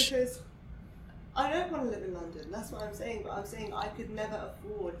so much? Because I don't want to live in London. That's what I'm saying. But I'm saying I could never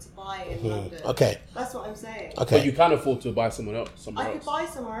afford to buy in London. Okay. That's what I'm saying. Okay. But you can afford to buy somewhere else. I could buy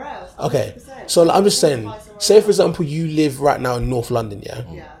somewhere else. Okay. 100%. So I'm just I could saying, buy somewhere say for else. example, you live right now in North London, yeah?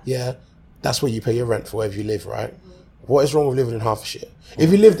 Yeah. Yeah. That's where you pay your rent for wherever you live, right? What is wrong with living in Hertfordshire?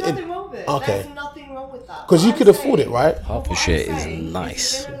 If you lived There's in... nothing wrong with it. Okay. There's nothing wrong with that. Because you What could I'm afford it, saying- right? But what Hertfordshire I'm is saying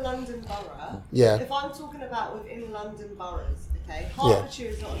nice. If you're in a London borough, Yeah. if I'm talking about within London boroughs, okay, Hertfordshire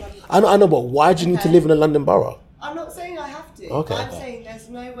is not a London I know, but why do you need to Okay. live in a London borough? I'm not saying I have to. Okay. I'm saying there's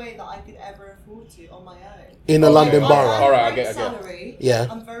no way that I could ever afford to on my own. In a London I borough? earn Alright, I a get great it. salary. Yeah.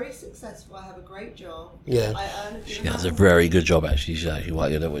 I'm very successful. I have a great job. Yeah. I earn a good She has amount a of very good job, actually. She's actually quite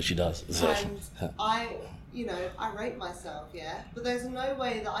good at what she does. And I rate myself, yeah. But there's no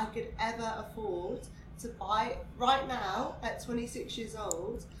way that I could ever afford to buy right now at 26 years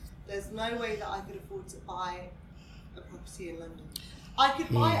old. There's no way that I could afford to buy a property in London. I could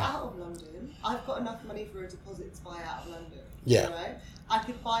buy out of London. I've got enough money for a deposit to buy out of London. Yeah. You know? I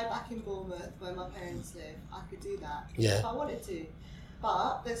could buy back in Bournemouth where my parents live. I could do that Yeah. if I wanted to.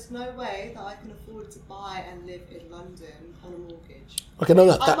 But there's no way that I can afford to buy and live in London on a mortgage. Okay, no,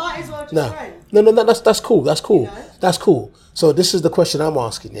 I might as well just no, rent. no, that's cool. That's cool. You know? That's cool. So this is the question I'm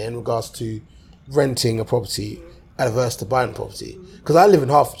asking in regards to renting a property adverse to buying a property. Because I live in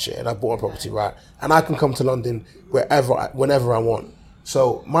Hertfordshire and I bought a property, right? And I can come to London whenever I want.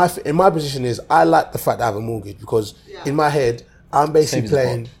 So in my position is I like the fact that I have a mortgage because in my head I'm basically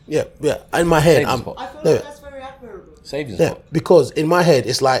Savings playing. Yeah. In my head, Savings I'm. pot. I feel No, like that's very admirable. Savings yeah, pot. because in my head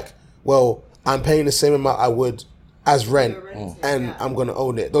it's like, well, I'm paying the same amount I would as rent, You're renting, and yeah. I'm gonna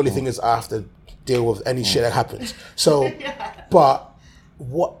own it. The only thing is I have to deal with any shit that happens. So, but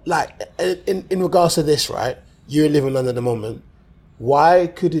what, like, in regards to this, right? You're living in London at the moment. Why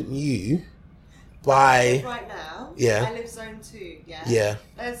couldn't you buy Right now, Yeah. I live zone 2, yeah? Yeah.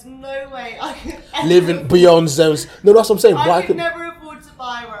 There's no way I could ever living beyond zones? No, that's what I'm saying. Why I could could never afford to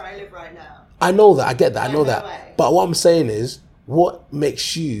buy where I live right now. I know that. I get that. I know No that. way. But what I'm saying is, what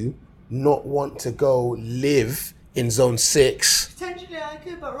makes you not want to go live in zone 6? Potentially I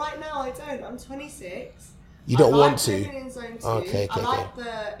could, but right now I don't. I'm 26. You don't I want like to? living in zone 2. Okay, I like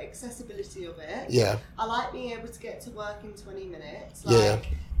the accessibility of it. Yeah. I like being able to get to work in 20 minutes. Yeah. Like,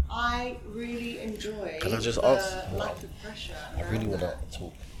 I really enjoy Can I just the ask? lack of pressure. I really want to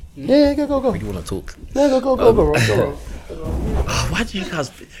talk. Yeah, go. I really want to talk. Yeah, go, bro. Why do you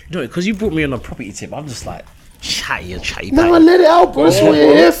guys? Because you brought me on a property tip. I'm just like chatty. No, let it out, bro. That's what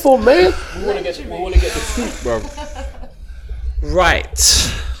we're here for, man. We want to get the scoop, bro.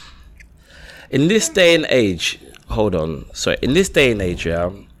 Right. In this day and age, in this day and age, yeah,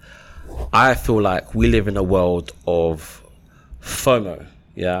 I feel like we live in a world of FOMO,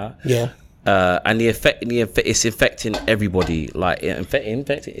 yeah? Yeah. And it's infecting everybody. Like,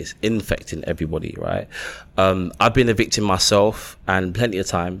 it's infecting everybody, right? I've been a victim myself and plenty of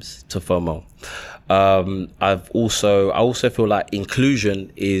times to FOMO. I also feel like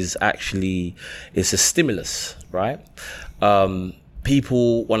inclusion is a stimulus, right?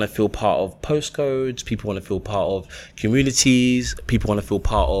 People want to feel part of postcodes. People want to feel part of communities. People want to feel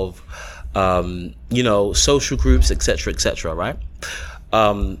part of, social groups, etc., right?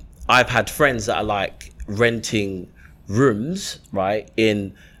 I've had friends that are like renting rooms, right,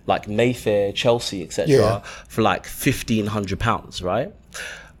 in like Mayfair, Chelsea, etc., Yeah. for like £1,500, right?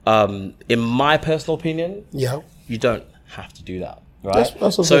 In my personal opinion, Yeah. you don't have to do that, right?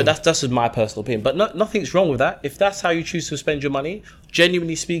 That's So okay. that's just my personal opinion. But nothing's wrong with that. If that's how you choose to spend your money,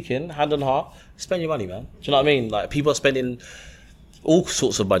 genuinely speaking, hand on heart, spend your money, man. Do you know what I mean? Like, people are spending all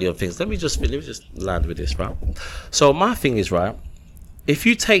sorts of money on things. Let me just land with this, right? So my thing is, right, if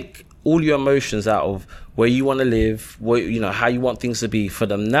you take all your emotions out of where you want to live, how you want things to be for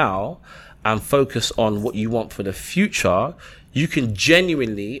them now, and focus on what you want for the future, you can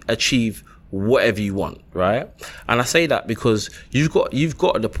genuinely achieve whatever you want, right? And I say that because you've got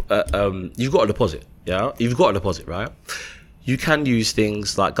a deposit, yeah. You've got a deposit, right? You can use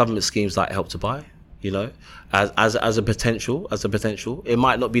things like government schemes like Help to Buy, as a potential. It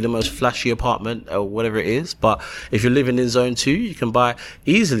might not be the most flashy apartment or whatever it is, but if you're living in zone 2, you can buy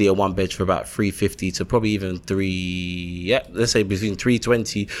easily a 1-bed for about 350 to probably even let's say between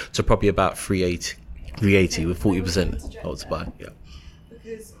 320 to probably about 380 with 40% Help to Buy, yeah.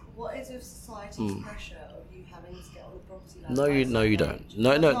 Because what is with society's pressure of you having to get on the property ladder? No, you don't.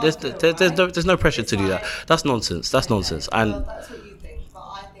 No. There's no pressure to do that. That's nonsense. That's nonsense. And Well, that's what you think, but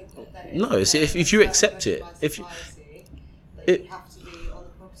I think that No, it's if you accept it, if you, you have to be on the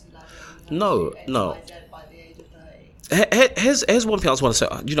property ladder. And you have to do No. X, Y, Z by the age of 30. Here's one thing I just want to say.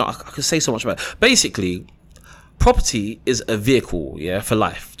 I could say so much about it. Basically, property is a vehicle, for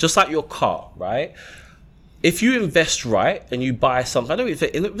life, just like your car, right? If you invest right and you buy something, I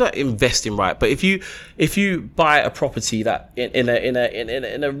don't know not investing right, but if you buy a property that in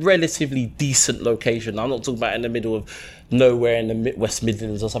a relatively decent location, I'm not talking about in the middle of nowhere in the West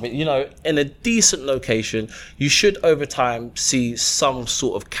Midlands or something, in a decent location, you should over time see some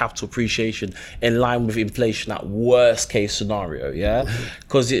sort of capital appreciation in line with inflation at worst case scenario,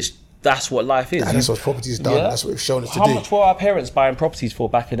 because that's what life is. And that's what property's done. That's what it's shown us to do. How much were our parents buying properties for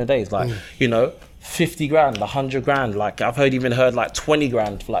back in the days? Like, 50 grand, 100 grand. Like, I've even heard like 20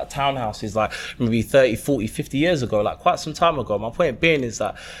 grand for like townhouses, like maybe 30, 40, 50 years ago, like quite some time ago. My point being is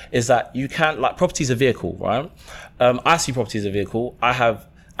that you can't, like, property's a vehicle, right? I see property as a vehicle. I have,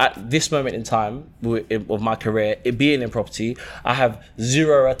 at this moment in time of my career, it being in property, I have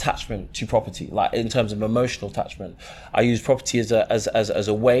zero attachment to property, like in terms of emotional attachment. I use property as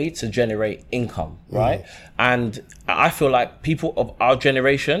a way to generate income, right? And I feel like people of our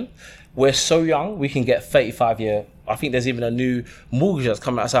generation, we're so young, we can get 35-year. I think there's even a new mortgage that's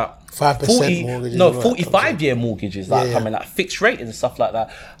coming out. It's like 5% mortgages. No, 45-year mortgages coming out, fixed rate and stuff like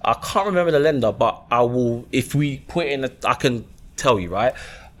that. I can't remember the lender, but I will. If we put in, I can tell you, right?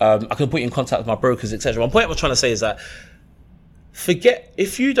 I can put you in contact with my brokers, etc. My point I'm trying to say is that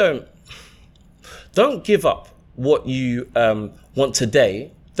if you don't give up what you want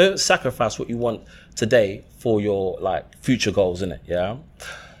today. Don't sacrifice what you want today for your like future goals, innit? Yeah.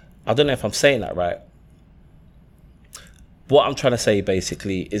 I don't know if I'm saying that right. What I'm trying to say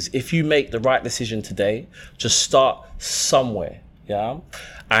basically is if you make the right decision today, just start somewhere,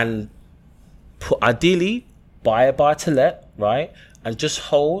 and ideally buy a buy to let, right? And just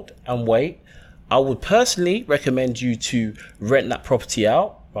hold and wait. I would personally recommend you to rent that property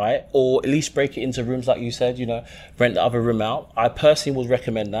out, right? Or at least break it into rooms, like you said, rent the other room out. I personally would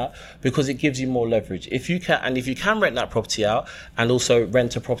recommend that because it gives you more leverage. If you can rent that property out and also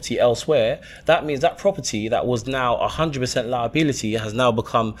rent a property elsewhere, that means that property that was now 100% liability has now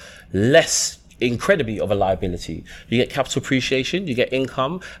become less incredibly of a liability. You get capital appreciation, you get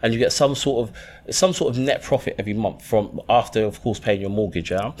income, and you get some sort of net profit every month from after, of course, paying your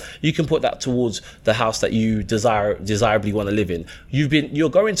mortgage. You can put that towards the house that you desirably want to live in. You're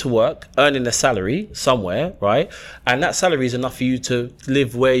going to work, earning a salary somewhere, right? And that salary is enough for you to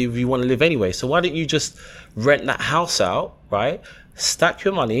live where you want to live anyway. So why don't you just rent that house out, right? Stack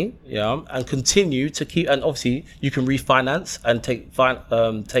your money, and continue to keep. And obviously, you can refinance and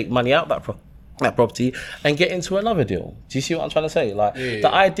take money out that property and get into another deal. Do you see what I'm trying to say? Like,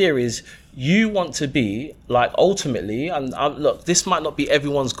 the idea is you want to be like ultimately, and look, this might not be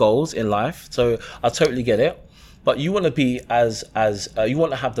everyone's goals in life, so I totally get it. But you want to be you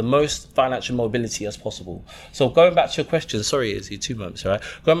want to have the most financial mobility as possible. So going back to your question, sorry, Izzy, 2 months, right?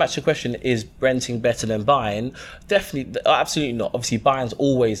 Going back to your question, is renting better than buying? Definitely, absolutely not. Obviously, buying's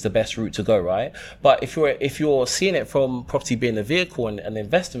always the best route to go, right? But if you're seeing it from property being a vehicle and an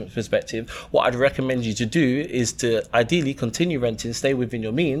investment perspective, what I'd recommend you to do is to ideally continue renting, stay within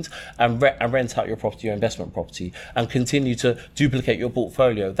your means, and rent out your property, your investment property, and continue to duplicate your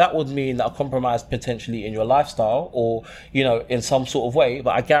portfolio. That would mean a compromise potentially in your lifestyle, or in some sort of way,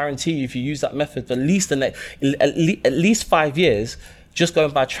 but I guarantee you, if you use that method for at least 5 years, just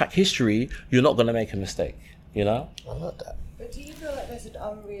going by track history, you're not going to make a mistake. I like that. But do you feel like there's an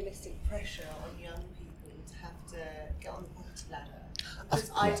unrealistic pressure on young people to have to get on the property ladder?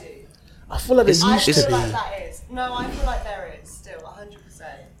 Because I do. I feel like there used to be. I feel like that is. No, I feel like there is still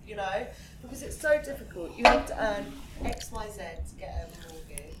 100%. Because it's so difficult. You have to earn X, Y, Z to get a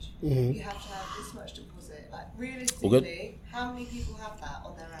mortgage. Mm-hmm. You have to have this much deposit. Like, realistically, how many people have that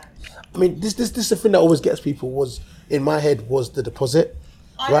on their own? I mean, this is the thing that always gets people was, in my head, was the deposit.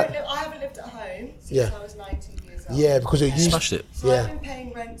 I haven't lived at home since I was 19 years old. Yeah, because you smashed it. So I've been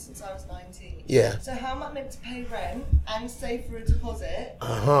paying rent since I was 19. Yeah. So how am I meant to pay rent and save for a deposit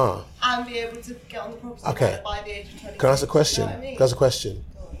and be able to get on the property market by the age of 20? Can I ask a question? You know what I mean? Can I ask a question?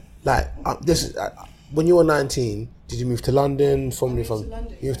 Like, this is when you were 19. Did you move to London? You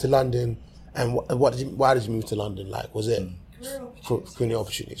moved to London. And why did you move to London? Like, was it career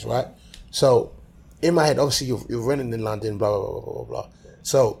opportunities, right? So, in my head, obviously, you're renting in London, blah, blah, blah, blah, blah, blah.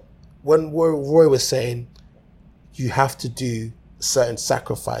 So, when Roy was saying you have to do certain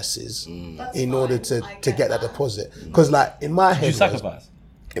sacrifices in order to get that deposit. Because, like, in my head... Did you sacrifice?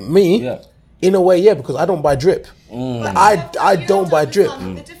 Me? Yeah. In a way, yeah, because I don't buy drip. I don't buy drip.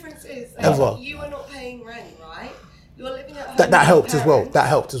 The difference is you are not paying rent, right? You're living at home. That helped as well. That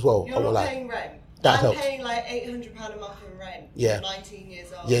helped as well. You're not paying rent. That I'm helped. paying like £800 a month in rent. Yeah. I'm 19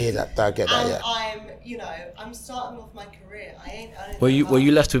 years old. Yeah, that I get that. And I'm starting off my career. I ain't earning. Were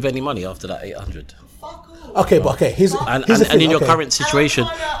you left with any money after that 800? fuck all. Okay, but okay, here's And the thing, in your okay. current situation,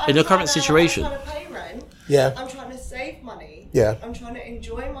 I'm trying to pay rent. Yeah. I'm trying to save money. Yeah. I'm trying to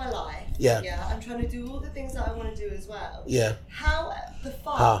enjoy my life. Yeah. Yeah. I'm trying to do all the things that I want to do as well. Yeah. How the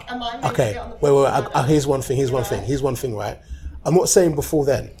fuck am I meant Okay, to get on the wait. property Here's one thing. Here's one thing. Right. I'm not saying before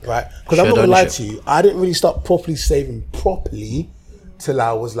then, right? Because I'm Shared not gonna lie ownership. to you. I didn't really start properly saving properly till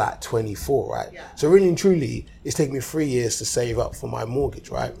I was like 24, right? Yeah. So really and truly, it's taken me 3 years to save up for my mortgage,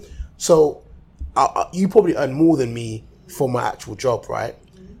 right? So you probably earn more than me for my actual job, right?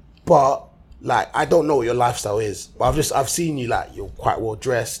 But like, I don't know what your lifestyle is, but I've seen you, like, you're quite well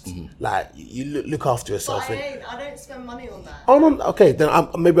dressed, like you look after yourself. But I don't spend money on that. Oh no, okay, then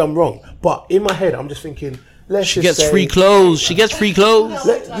maybe I'm wrong. But in my head, I'm just thinking, She gets free clothes. She gets free clothes.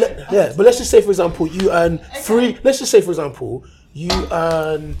 Yeah, but let's just say, for example, you earn three. Let's just say, for example, you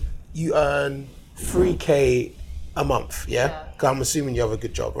earn 3K a month. Yeah, because I'm assuming you have a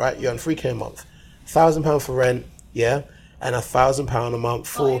good job, right? You earn 3K a month, £1,000 for rent. Yeah, and £1,000 a month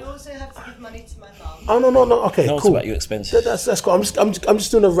for. But I also have to give money to my mum. Oh no. Okay, No, it's cool. about your expenses. That's cool. I'm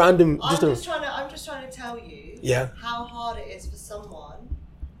just doing a random. I'm just trying to tell you. Yeah. How hard it is for someone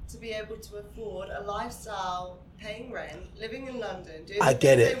to be able to afford a lifestyle, paying rent, living in London, doing I the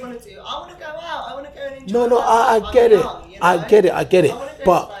get things it. they want to do. I want to go out. I want to go and enjoy. No, myself. I get I'm it. young, you know? I get it. I wanna go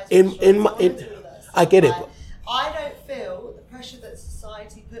But to nice in restaurants, my, I wanna do all this. I get it. Like, I don't feel the pressure that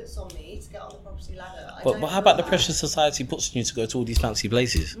society puts on me to get on the property ladder. But how about the pressure society puts on you to go to all these fancy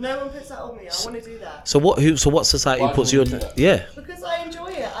places? No one puts that on me. I want to do that. So what society Why puts do you you on? do that? Yeah. Because I enjoy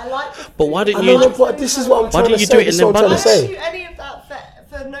it. I like the But why food. didn't I you- know, but this is what I'm trying didn't to you say. do it This in is what I'm the trying to I say. don't do any of that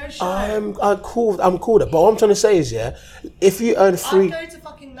for no show. I'm cool. I'm cool. But what I'm trying to say is, yeah, if you earn I free, go to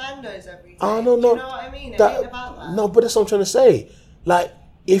fucking Nando's every day. no. Do you know what I mean? It ain't about that. No, but that's what I'm trying to say. Like,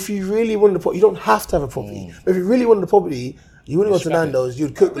 if you really wanted a property, you don't have to have a property. But if you really wanted a property, you wouldn't go to Nando's.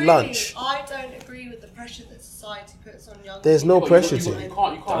 You'd cook Really, lunch. I don't agree with the pressure that society puts on young There's people. no pressure You to can't it.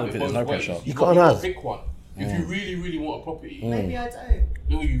 have it think there's both no ways. pressure. You Got can't to have. pick one. If you really want a property, Maybe I don't.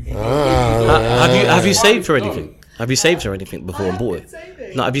 no, you Have you saved for No. anything? Have you saved for anything before and bought been saving.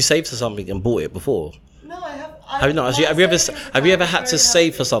 it? No, have you saved for something and bought it before? No, I have. Have you not? Have you ever had to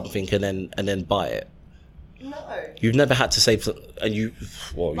save for something and then buy it? No. You've never had to save for, and you,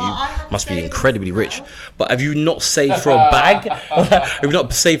 well, But I you have must be savings incredibly rich. now. But have you not saved for a bag? Have you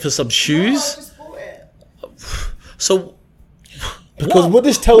not saved for some No, I shoes? just bought it. So Because what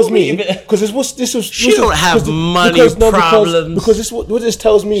this tells What me, we- because this was She don't have money problems. Because what this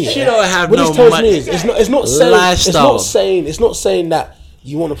tells me, She don't have what no this tells money. me is it's not saying Lifestyle. it's not saying that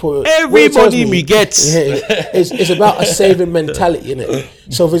you want to put Every what it tells money me gets. it's about a saving mentality, innit?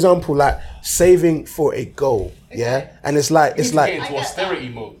 So for example, like saving for a goal, yeah, and it's like get I into get austerity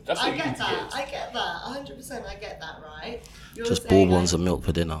mode. That's I what you need get to that. get. I get that. 100%. I get that. Right. You're just saying bourbons and milk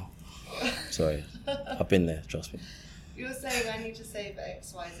for dinner. Sorry, I've been there. Trust me. You're saying I need to save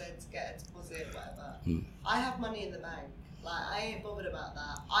X, Y, Z to get a deposit, whatever. Hmm. I have money in the bank. Like, I ain't bothered about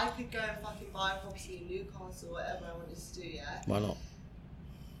that. I could go and fucking buy a property in Newcastle, whatever I wanted to do, yeah? Why not?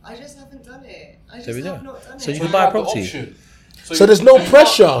 I just haven't done it. I just There we go. have not done So it. you can You buy a have the property. option. So there's no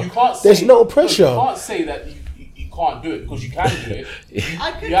pressure. There's no pressure. You can't say that you can't do it because you can do it.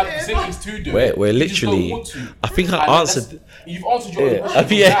 I could You have do it, facilities to do We're- it. we're You just don't literally- want to. I think I And answered- You've answered your Yeah. own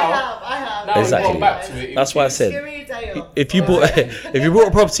question. Yeah. I have. Now Exactly. we've gone back to it. That's why I Give said me a day off. if you bought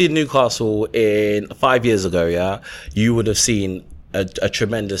a property in Newcastle in 5 years ago, yeah, you would have seen a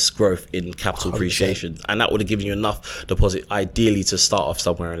tremendous growth in capital appreciation, and that would have given you enough deposit, ideally, to start off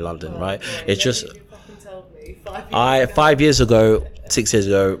somewhere in London, right? It's just You fucking told me 5 years ago. 5 years ago, 6 years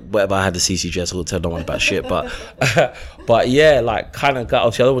ago, whatever, I had the CCJS, I will tell no one about shit. But but yeah, like kind of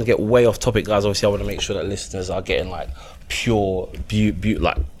obviously I don't want to get way off topic, guys. Obviously, I want to make sure that listeners are getting like pure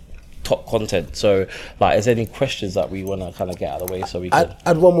like top content. So like, is there any questions that we want to kind of get out of the way so we can? I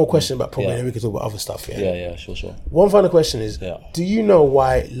had one more question about property, Yeah. and then we can talk about other stuff. Yeah, sure. One final question is: Yeah. do you know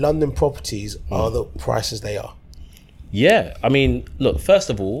why London properties are the prices they are? Yeah, I mean, look, first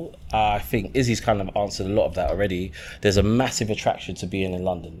of all, I think Izzy's kind of answered a lot of that already. There's a massive attraction to being in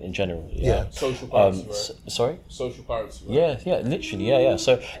London in general. Yeah. Social currency, right? Sorry? Social currency, right? Yeah, literally, yeah.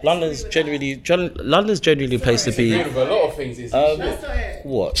 So London's generally a place to be. Agree with a lot of things. Is That's not it.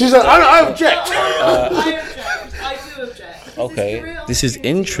 What? She's like, I object. I object. I do object. Because Okay, it's a real this is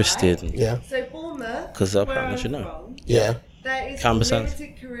opportunity, interesting. right? Yeah, So Bournemouth, 'Cause where apparently I'm you know. from, yeah. there is Canberra a Sands.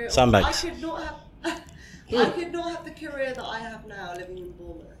 limited career. Sandbags. I could not have. I could not have the career that I have now living in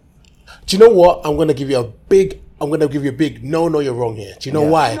Bournemouth. Do you know what? I'm gonna give you a big no, you're wrong here. Do you know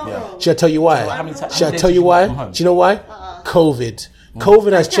why? Not wrong. Should I tell you why? How many Should I tell you why? Do you know why? COVID.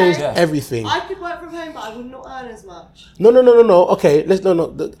 COVID has Okay. changed Yeah. everything. I could work from home, but I would not earn as much. No. Okay,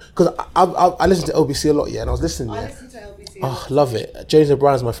 because I listen to LBC a lot, yeah, and I was listening. I Yeah. listen to LBC. Oh, love it. James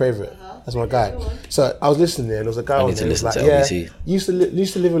O'Brien's my favorite. Uh-huh. That's my guy. So I was listening there, and there was a guy on need to there. He was listen like, to yeah, LBC.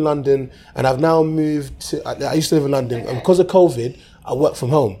 used to live in London, and I've now moved to. I used to live in London, and because of COVID, I work from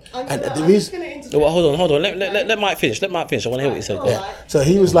home. And the reason. Well, hold on. Let Mike finish. I want to hear what he said. Yeah. So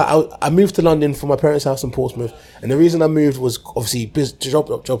he was like, I moved to London from my parents' house in Portsmouth, and the reason I moved was obviously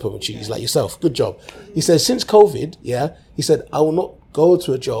job opportunities like yourself. Good job. He said since COVID, he said I will not go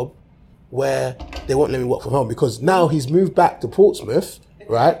to a job where they won't let me work from home, because now he's moved back to Portsmouth,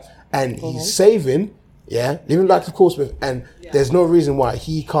 right? And he's saving, living back to Portsmouth, and there's no reason why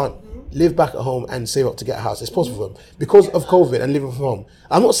he can't live back at home and save up to get a house. It's possible for him because of COVID and living from home.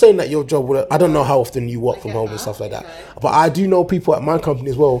 I'm not saying that your job will. I don't know how often you work from home and stuff like that, but I do know people at my company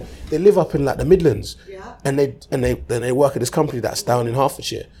as well. They live up in like the Midlands, and they work at this company that's down in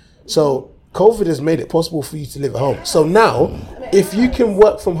Hertfordshire. So COVID has made it possible for you to live at home. So now, if you can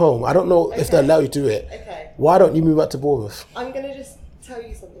work from home, I don't know if they allow you to do it. Why don't you move back to Bournemouth? I'm gonna just tell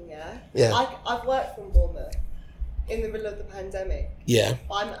you something, Yeah. I've worked from Bournemouth in the middle of the pandemic. Yeah.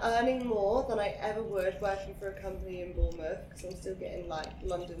 I'm earning more than I ever would working for a company in Bournemouth, because I'm still getting like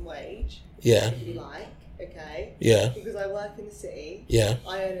London wage. Yeah. If you like, okay. Yeah. Because I work in the city. Yeah.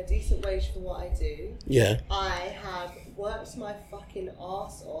 I earn a decent wage for what I do. Yeah. I have worked my fucking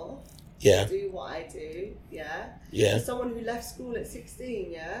arse off. Yeah. To do what I do, yeah. Yeah. As someone who left school at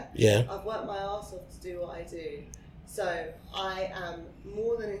 16, Yeah. I've worked my arse off to do what I do. So I am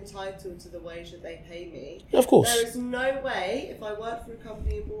more than entitled to the wage that they pay me. Of course. There is no way if I work for a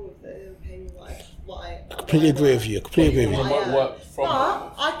company in Bournemouth that they would pay me what I Completely agree with you. Completely agree with you.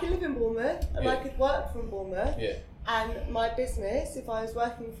 but I can live in Bournemouth and I could work from Bournemouth. Yeah. And my business, if I was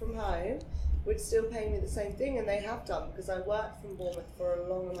working from home, would still pay me the same thing, and they have done, because I worked from Bournemouth for a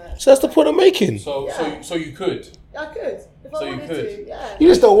long amount of time. So that's the point I'm making. So you could. I could. If I wanted to, yeah. You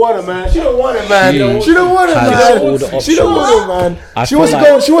just don't want it, man. She don't want it, man. She don't want it, has all the man. She don't want it, man. I She feel wants to like-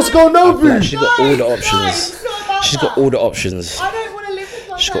 go. She wants to go Nobu. She's got all the Guys, options. it's not about She's that. got all the options. I don't want to live with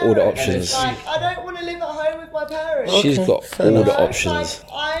my She's got all the parents. options. Like, I don't want to live at home with my parents. She's got fair all enough. the Like, options.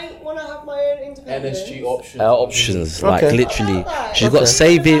 I want to have my own independence. NSG options. Her options, like Okay. literally, Okay. she's got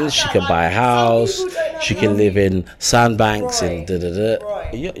savings. She can buy a house. Some people don't have She can live in sandbanks and Right. da.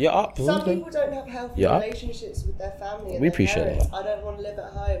 Right. You're up. Some people don't have healthy Yeah. relationships with their family. And We their appreciate parents. that. I don't want to live at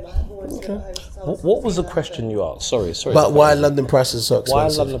home. I have always lived at home since I was What was the 16. question you asked? Sorry. But why London prices are so Why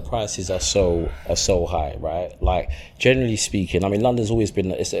expensive? London prices are so high, right? Like generally speaking, I mean London's always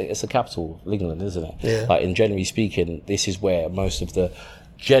been it's a capital of England, isn't it? Yeah. Like in generally speaking, this is where most of the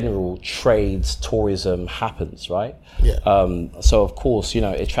general trades, tourism happens, right? Yeah. So of course, it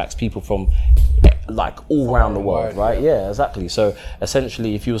attracts people from like all around the world, right? Yeah, exactly. So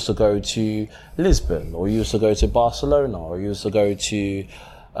essentially, if you was to go to Lisbon, or you was to go to Barcelona, or you was to go to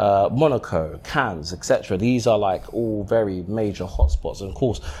Monaco, Cannes, etc. These are like all very major hotspots, and of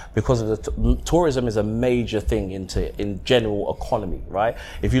course, because of the tourism is a major thing in general economy, right?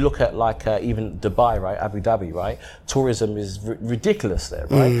 If you look at like even Dubai, right, Abu Dhabi, right, tourism is ridiculous there,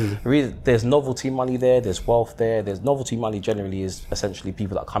 right? There's novelty money there, there's wealth there. There's novelty money generally is essentially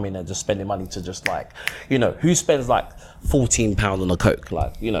people that come in and just spending money to just like, who spends like £14 on a Coke,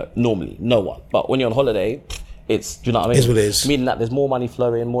 like normally no one. But when you're on holiday, it's, do you know what I mean? It's what it is. Meaning that there's more money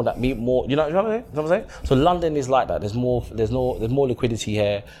flowing, more, you know what I'm saying? So London is like that. There's more liquidity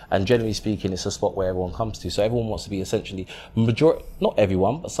here, and generally speaking, it's a spot where everyone comes to. So everyone wants to be essentially not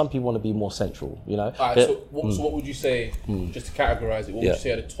everyone, but some people want to be more central. Alright, so what would you say, just to categorize it? What would you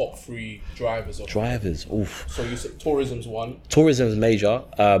say are the top 3 drivers of drivers? Oof. So you said tourism's one. Tourism is major.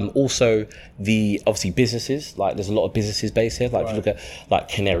 Also, obviously businesses. Like there's a lot of businesses based here. Like if you look at like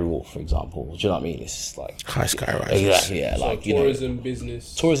Canary Wharf, for example. Do you know what I mean? It's just like High sky rises. exactly, yeah. So Like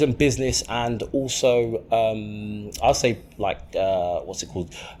tourism, business, and also I'll say like what's it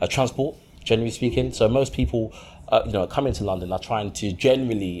called? Transport. Generally speaking, so most people, coming to London are trying to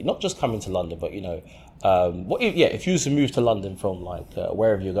generally not just come into London, but if you was to move to London from like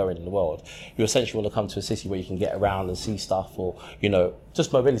wherever you're going in the world, you essentially want to come to a city where you can get around and see stuff, or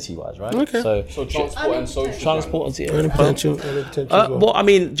just mobility wise, right? Okay. So transport and social. transport and Earning potential. As well. well, I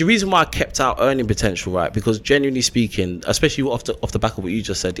mean, the reason why I kept out earning potential, right? Because genuinely speaking, especially off the back of what you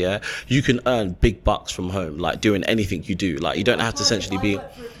just said, yeah, you can earn big bucks from home, like doing anything you do. Like you don't have to essentially be. I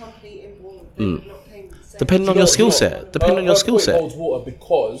work for a company in Bournemouth, they would not pay me the same. Depending on your skill set. Depending on your skill set. Holds water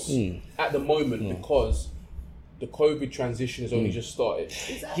because at the moment, because the COVID transition has only just started.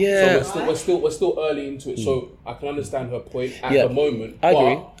 Yeah. So we're still early into it. So I can understand her point at Yeah. the moment. I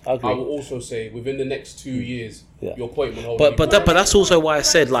agree. But I will also say within the next 2 years, your point will hold. But that's also why I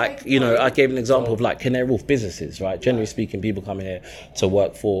said, like, you know, I gave an example of like Canary Wharf businesses, right? Generally speaking, people come here to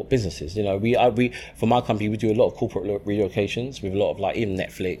work for businesses. You know, we for my company, we do a lot of corporate relocations with a lot of like even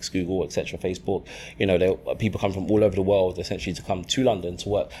Netflix, Google, etc., Facebook. You know, people come from all over the world essentially to come to London to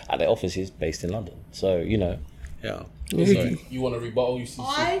work at their offices based in London. So, you know, yeah. You want to rebuttal?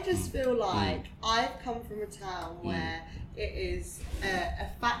 I just feel like I've come from a town where it is a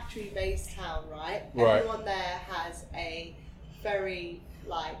factory-based town, right? Everyone there has a very,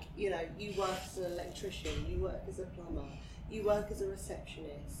 like, you know, you work as an electrician, you work as a plumber, you work as a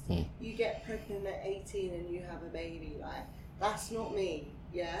receptionist, you get pregnant at 18 and you have a baby, like, that's not me.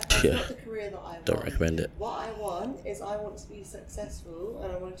 Yeah, that's not the career that I want. Don't recommend it. What I want is I want to be successful and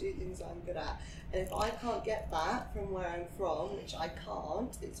I want to do things that I'm good at. And if I can't get that from where I'm from, which I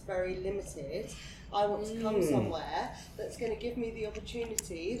can't, it's very limited, I want to come somewhere that's going to give me the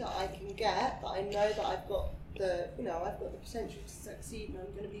opportunity that I can get, that I know that I've got the potential to succeed and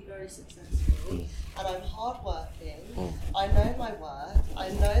I'm going to be very successful. And I'm hardworking. I know my worth. I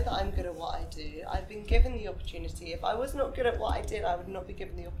know that I'm good at what I do. I've been given the opportunity. If I was not good at what I did, I would not be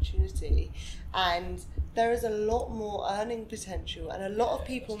given the opportunity. And there is a lot more earning potential, and a lot of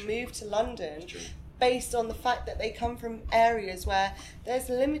people move to London based on the fact that they come from areas where there's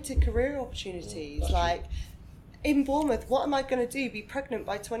limited career opportunities. Like in Bournemouth, what am I going to do? Be pregnant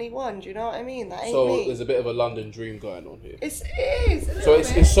by 21? Do you know what I mean? That ain't me. So there's a bit of a London dream going on here. It is. So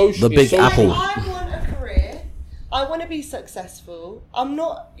it's social. The big apple. I want a career. I want to be successful. I'm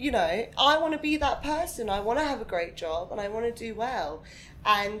not, you know, I want to be that person. I want to have a great job and I want to do well.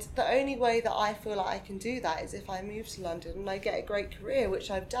 And the only way that I feel like I can do that is if I move to London and I get a great career,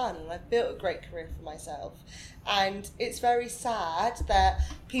 which I've done, and I've built a great career for myself. And it's very sad that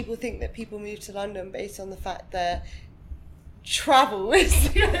people think that people move to London based on the fact that travel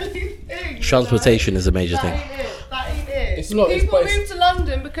is the only thing. Transportation is a major thing. That ain't it. It's not. People move to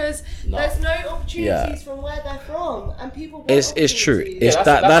London because there's no opportunities from where they're from, and people want It's true. opportunities.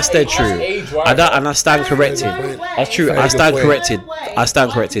 That's dead true. age, right? And I stand corrected. That's true. I stand corrected. I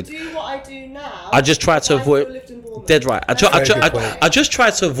stand corrected. I do what I do now. I just try to if I still avoid. lived in Bournemouth. Dead right. I just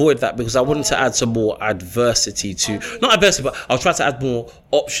tried to avoid that because I wanted to add some more adversity to, not adversity, but I'll try to add more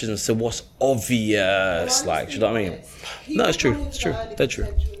options to what's obvious. Like, do you know what I mean? No, it's true. It's true. They're true.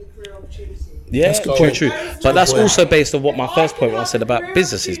 Yeah, true. But that's also based on what my first point was I said about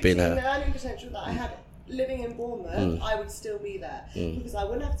businesses being there. The earning potential that I had living in Bournemouth, I would still be there because I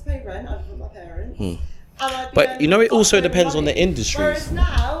wouldn't have to pay rent. I'd live with my parents. And I'd be But earning you know, it also fucking depends on money. the industries. Whereas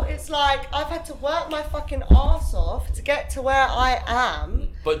now, it's like I've had to work my fucking arse off to get to where I am.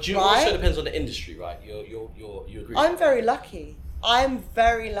 But you right? also depends on the industry, right? You agree? I'm very lucky. I'm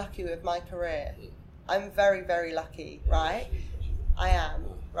very lucky with my career. I'm very, very lucky, right? I am,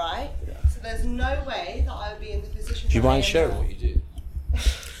 right? So there's no way that I would be in the position. Do you that I mind am sharing now. what you do?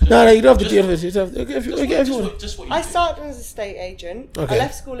 No, you don't have to do this. You don't have to, if Just what you I do. started as a estate agent. Okay. I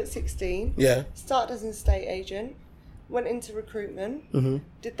left school at 16. Yeah. Started as an estate agent. Went into recruitment.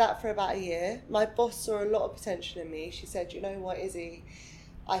 Did that for about a year. My boss saw a lot of potential in me. She said, you know what, Izzy,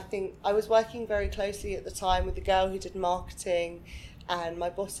 I think I was working very closely at the time with the girl who did marketing. And my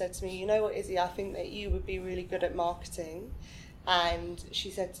boss said to me, you know what, Izzy, I think that you would be really good at marketing. And she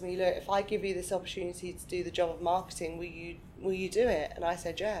said to me, look, if I give you this opportunity to do the job of marketing, will you do it? And I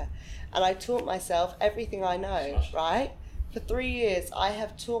said, yeah. And I taught myself everything I know, right? For 3 years, I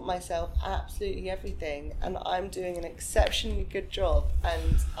have taught myself absolutely everything, and I'm doing an exceptionally good job.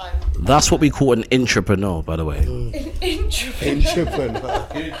 And That's what we call an entrepreneur, by the way. Entrepreneur.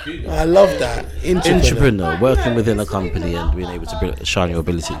 I love that. Entrepreneur, working within a company and being able to shine your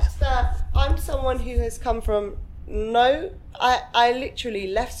abilities. I'm someone who has come from I literally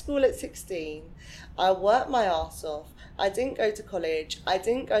left school at 16. I worked my arse off. I didn't go to college. I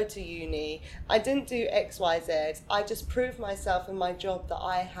didn't go to uni. I didn't do X, Y, Z. I just proved myself in my job that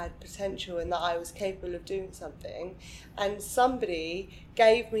I had potential and that I was capable of doing something. And somebody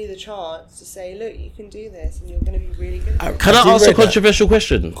gave me the chance to say, look, you can do this and you're going to be really good at it. Can I ask a controversial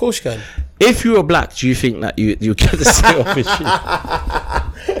question? Of course you can. If you were black, do you think that you get the same opportunity?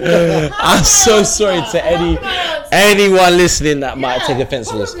 I'm so sorry to anyone listening that might take offense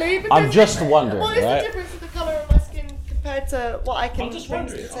to this. I'm just wondering, What is right? the difference in the colour of my skin compared to what I can bring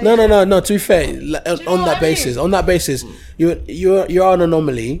to the table? No. To be fair, on that basis, you're an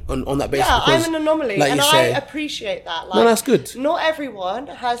anomaly on that basis. Yeah, because, I'm an anomaly, like and you I say, appreciate that. No, that's good. Not everyone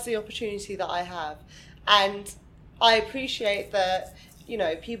has the opportunity that I have, and I appreciate that you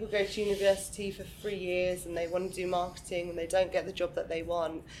know, people go to university for 3 years and they want to do marketing and they don't get the job that they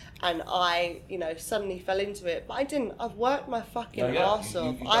want. And I, you know, suddenly fell into it. But I didn't. I've worked my fucking arse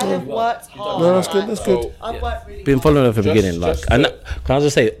off. I have worked hard. No, that's good. That's good. I've worked really Been hard. following her from the Just- beginning, like, just and to- can I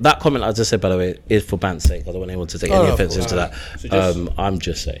just say that comment I just said, by the way, is for Bant's sake. I don't want anyone to take any of offense course. into that. So just- I'm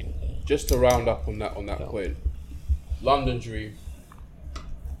just saying. Just to round up on that point, London Dream.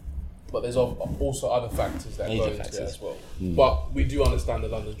 But there's also other factors that Major go into factors. it as well. But we do understand the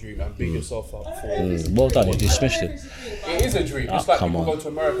London Dream and big yourself up for. Well done, you smashed it. It is a dream. Just like come people on. go to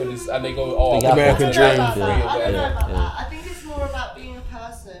America and they go, oh, Big apple. American I dream. don't know about that. I don't know Yeah, about yeah. that. I think it's more about being a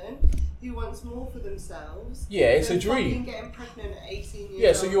person who wants more for themselves. Yeah, it's than a dream. fucking getting pregnant at 18 years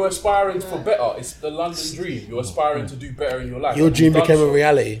Yeah, so old, you're aspiring you for know. better. It's the London Dream. You're aspiring to do better in your life. Your And dream you've done became a so.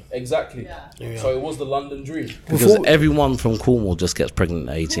 reality. Exactly. Yeah. So it was the London Dream. Because Before- everyone from Cornwall just gets pregnant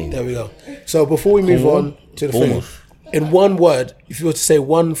at 18. There we go. So before we move on to the thing, Bournemouth. in one word, if you were to say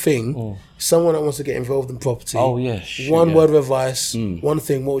one thing, someone that wants to get involved in property, Oh, yeah, shit, one yeah. word of advice, one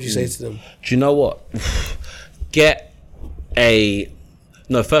thing, what would you say to them? Do you know what? Get a.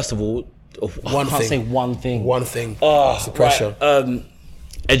 No, first of all, One I can't thing. say one thing. One thing. Oh, It's the pressure. right,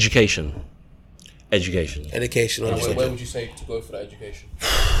 education. Education. Education. And obviously. where would you say to go for that education?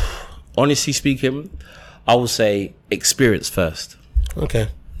 Honestly speaking, I would say experience first. Okay.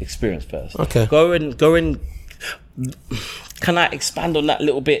 Experience first. Okay. Go and. Can I expand on that a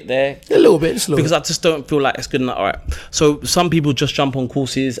little bit there? A little bit. Just a little Because bit. I just don't feel like it's good enough. All right. So some people just jump on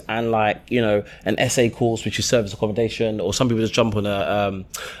courses and, like, you know, an SA course, which is service accommodation, or some people just jump on a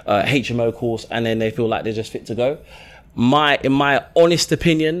HMO course and then they feel like they're just fit to go. In my honest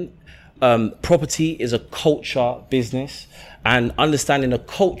opinion, property is a culture business, and understanding the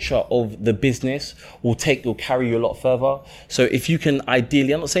culture of the business will carry you a lot further. So if you can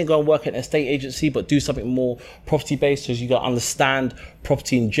ideally, I'm not saying go and work at an estate agency, but do something more property based, so you got to understand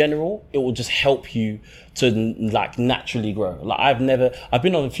property in general. It will just help you to, like, naturally grow. Like, I've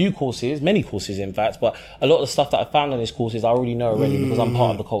been on a few courses, many courses in fact, but a lot of the stuff that I found on these courses I already know already because I'm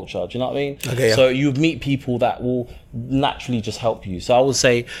part of the culture. Do you know what I mean? Okay, yeah. So you meet people that will naturally just help you. So I would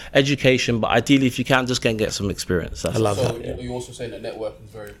say education, but ideally if you can, just go and get some experience. That's I love So that. you're also saying that networking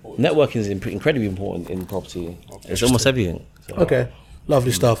is very important. Networking is incredibly important in property. It's almost everything. So. Okay.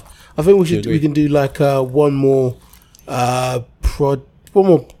 Lovely stuff. I think we can do like one more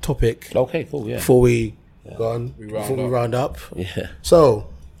topic Okay, cool, yeah. before we go on. round Before we up. round up. Yeah. So,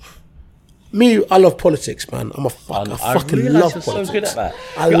 I love politics, man. I fucking realise love you're politics. so good at that.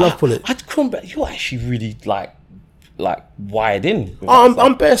 I love politics. You're actually really like wired in. with Oh, that stuff.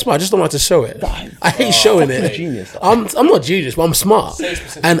 I'm bare smart. I just don't like to show it. I hate showing fucking it. genius. I'm not genius, but I'm smart. Say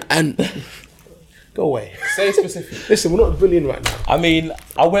specific. And go away. Say specific. Listen, we're not bullying right now. I mean,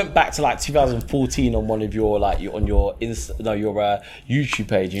 I went back to like 2014 on one of your your YouTube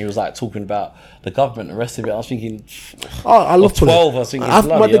page, and you was like talking about the government and the rest of it. I was thinking, Oh, I love 12, I was politics.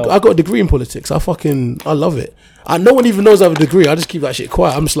 thinking, bloody hell. I got a degree in politics. I love it. And no one even knows I have a degree. I just keep that shit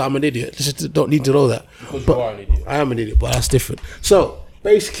quiet. I'm just like, I'm an idiot. Just don't need to know that. Because But you are an idiot. I am an idiot, but that's different. So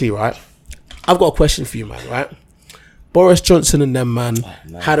basically, right, I've got a question for you, man. Right, Boris Johnson and them man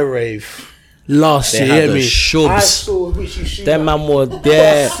had a rave last They year. had you hear the me? shubs. I saw Richie Sunak. them man were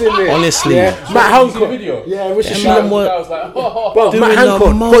there. Busting it. Honestly, Yeah. Matt Did you see the Hancock. video? Yeah, Richie Them Sunak. man were- I was like, oh, Bro, doing Matt the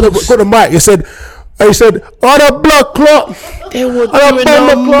Hancock most. got the mic. He said, on the blood clot. they were I'm doing on the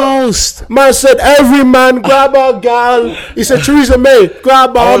the clock. most. Man said, every man grab a gal. He said, Theresa May,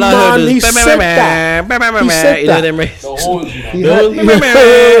 grab a All I heard man. was He said that. He said You know that. them race. the horns, you know. He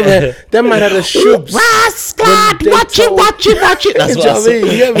had, them man had a shubs. Rascal, When they watch it, told- watch it, watch it. That's You know what I what I mean?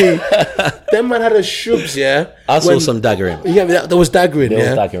 said. You get me? Them man had a shubs, yeah. I saw When- some daggering. You get me? There was daggering, There was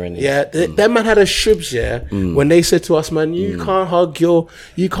yeah. daggering, Yeah, yeah. them man had a shubs, yeah. When they said to us, man, you can't hug your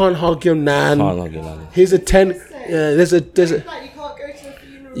nan. Can't hug your nan. Here's a 10. Yeah, there's a. Like, you can't go to a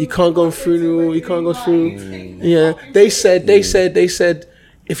funeral. You can't go funeral. You can't go through. Yeah, they said.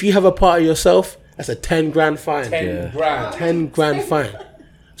 If you have a party yourself, that's a 10 grand fine. 10 grand. 10 grand fine.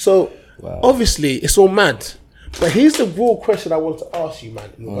 So obviously it's all mad. But here's the real question I want to ask you, man,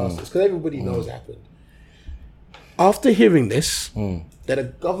 in regards to this, because everybody knows it happened. After hearing this, that the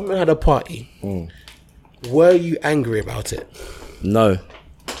government had a party, were you angry about it? No.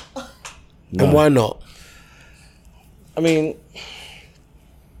 And why not? I mean,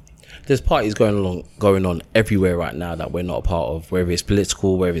 there's parties going on everywhere right now that we're not a part of, whether it's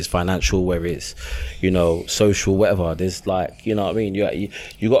political, whether it's financial, whether it's, social, whatever. There's like, you know what I mean?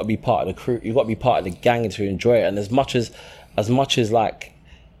 You got to be part of the crew, you got to be part of the gang to enjoy it. And as much as like,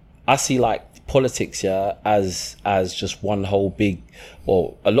 I see like politics, yeah, as just one whole big,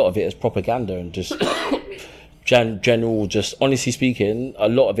 well, a lot of it is propaganda and just general, just honestly speaking, a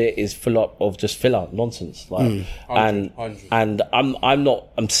lot of it is full up of just filler nonsense. Like, and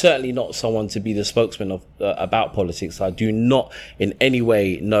I'm certainly not someone to be the spokesman of about politics. I do not in any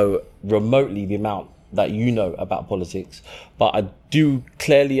way know remotely the amount that you know about politics, but I do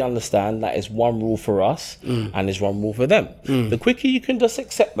clearly understand that it's one rule for us and it's one rule for them. The quicker you can just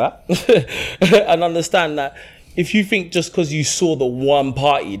accept that and understand that if you think just because you saw the one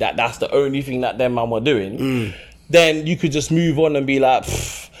party that's the only thing that them man were doing, then you could just move on and be like,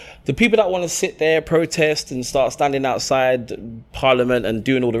 the people that want to sit there, protest and start standing outside Parliament and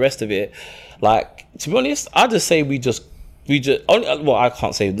doing all the rest of it, like, to be honest, I just say we just I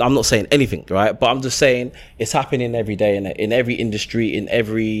can't say, I'm not saying anything, right? But I'm just saying it's happening every day in every industry, in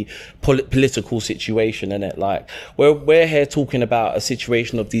every political situation, innit? Like, we're here talking about a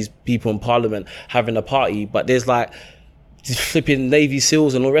situation of these people in Parliament having a party, but there's like flipping Navy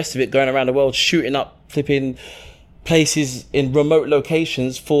SEALs and all the rest of it going around the world shooting up flipping places in remote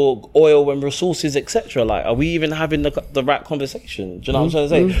locations for oil and resources, etc. Like, are we even having the right conversation? Do you know what I'm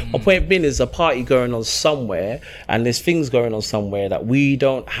trying to say? My point being is a party going on somewhere, and there's things going on somewhere that we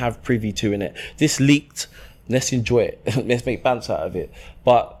don't have privy to in it. This leaked. Let's enjoy it. Let's make banter out of it.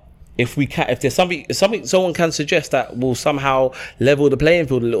 But if there's something someone can suggest that will somehow level the playing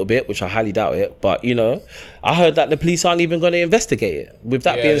field a little bit, which I highly doubt it, but you know, I heard that the police aren't even going to investigate it. With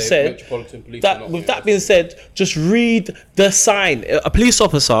that being said, just read the sign. A police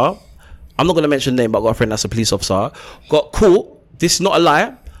officer, I'm not going to mention the name, but I've got a friend that's a police officer, got caught, this is not a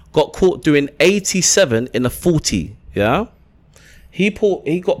lie, got caught doing 87 in a 40, yeah? He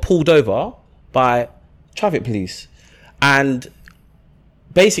got pulled over by traffic police and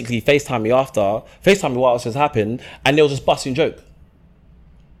basically FaceTime me while this has happened, and they were just busting joke.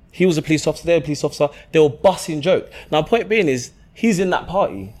 He was a police officer, they were a police officer, they were busting joke. Now, point being is, he's in that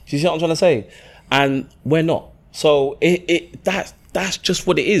party. Do you see what I'm trying to say? And we're not. So that's just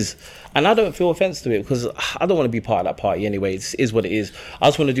what it is. And I don't feel offense to it because I don't want to be part of that party anyway. It is what it is. I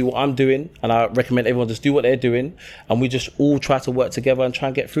just want to do what I'm doing, and I recommend everyone just do what they're doing, and we just all try to work together and try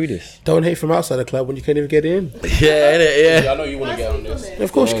and get through this. Don't hate from outside the club when you can't even get in. Yeah. I know you want to get on this.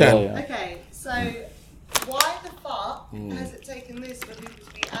 Of course you can. Okay, so why the fuck has it taken this for people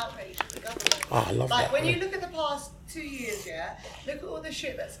to be outraged at the government? Oh, I love like, that. when you look at the past 2 years, look at all the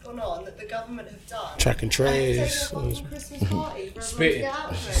shit that's gone on that the government have done. Track and trace. And it's taken a fucking Christmas party for everyone to get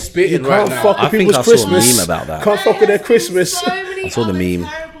outraged. Spitting right can't now. fuck with I think people's I saw a Christmas. meme about that. Can't fuck with their Christmas. So many I saw the other meme.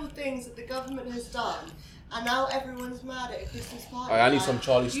 terrible things that the government has done, and now everyone's mad at a Christmas party. I need some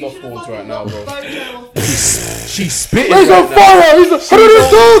Charlie Sloth horns right now, bro. She's spitting. He's on fire! He's on fire! You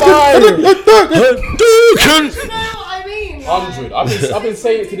know what I mean? 100. I've been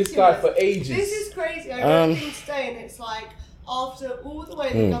saying it to this guy for ages. This is crazy. I read a thing today, and it's like, after all the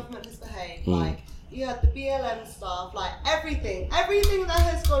way the government has behaved, like, you had the BLM stuff, like everything that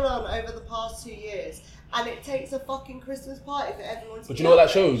has gone on over the past 2 years, and it takes a fucking Christmas party for everyone to. But you know what that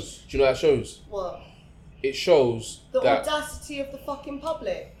shows? Do you know what that shows? What? It shows The that audacity of the fucking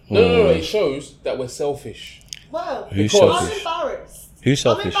public. no. It shows that we're selfish. Well, Who's I'm selfish? embarrassed. Who's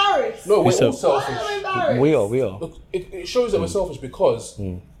selfish? I'm embarrassed. No, we're all selfish? Why selfish. am I embarrassed? We are. Look, it shows that we're selfish because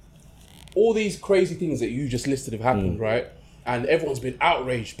all these crazy things that you just listed have happened, right? And everyone's been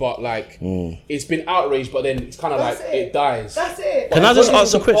outraged, but like it's been outraged, but then it's kind of like it dies. That's it. Can I just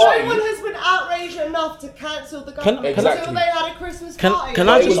ask a question? No one has been outraged enough to cancel the government Exactly. until they had a Christmas Can- party. can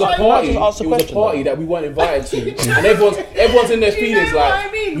I It was just a party. Can I just ask a It was a question, party that we weren't invited to, and everyone's in their You feelings know what like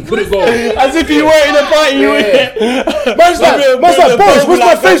I mean? we couldn't go. As if you weren't in a party. Yeah. Where's that? Boris, what's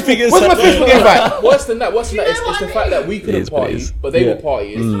my Facebook? What's my Facebook invite? Worse than that, it's know the what I fact mean? that we couldn't It is what it party, is. but they were It's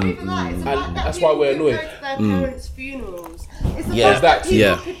partying. not even that. It's the fact that that's why people we're could annoyed. go to their parents' funerals. It's the Yeah. fact that people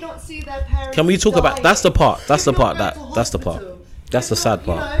Yeah. could not see their parents. Can we talk about dying. that's the part? That's the Could not part. go That to that's the part. hospital. That's the Could sad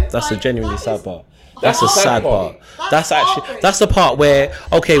not, you part. know, That's the like, genuinely that sad is part. That's the sad sad part. part. That's actually that's the part where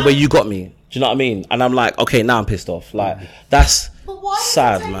where you got me. Do you know what I mean? And I'm like, okay, now I'm pissed off. Like that's But why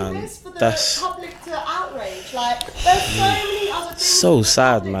sad, is it taking man. this for the That's public to outrage? Like, there's so many other things. so for the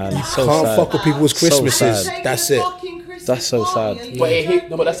sad, public man. to So Can't sad. fuck with people's So Christmases. sad. That's it. That's so sad. But it hit.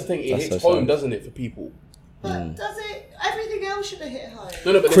 No, but that's the thing. It That's hits so home, sad. doesn't it, for people? But does it? Everything else should have hit home.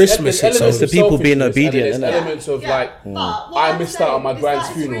 No, but Christmas there's hits elements home. of The people being selfishness, and obedient, then there's innit? elements of like, But what I I'm missed saying out on my is grand's that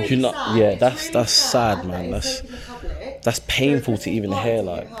it's funeral. really Do you not- sad. yeah, It's that's sad, that man. it's That's- taken the public that's for a painful to Christmas even party hear, to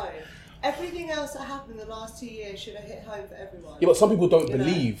like. hit home. Everything else that happened the last 2 years should have hit home for everyone. Yeah, but some people don't You know?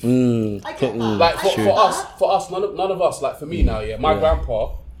 believe. I get that. Like I get for us, that. none of us. Like for me now, yeah, my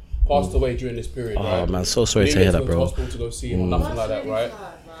grandpa passed away during this period. Oh right? man, so sorry We to didn't hear get that, to the bro. hospital to go see him or nothing like that, That's right? really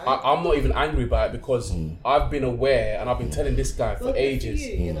sad, right? I'm not even angry by it because I've been aware and I've been telling this guy for Well, good for ages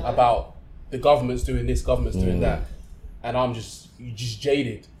you, you know. about the government's doing this, government's doing that, and you're just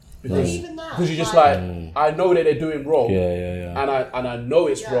jaded. Because you're just like, I know that they're doing wrong, and I know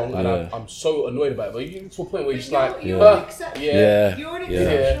it's wrong, and I'm so annoyed about it. But you get to a point where you're just like, you're an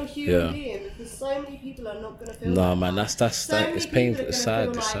exceptional human Yeah. being, because so many people are not going to feel. No, man, that's it's painful. It's sad.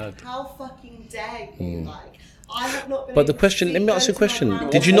 Feel It's like, sad. how fucking dare you? Like, I have not been. But the able question, to let me ask you a go to question. my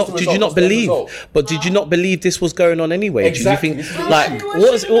Did you grandma's. not? Did you not believe? But did you not believe this was going on anyway? Exactly. Do you think like what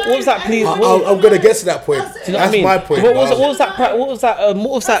was that? Please, I'm gonna get to that point. That's it. do you know That's what I mean? my point. What was bro. that? What was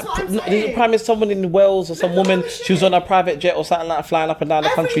that? That's what I'm Did saying. Prime Minister, someone in Wales or some woman? She was on a private jet or something like that, flying up and down the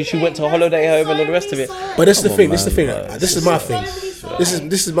country. She went to a holiday home and all the rest of it. But this is the Come thing. on, This is the thing. man, bro. This is my thing.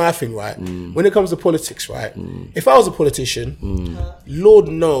 This is my thing, right? When it comes to politics, right? If I was a politician, Lord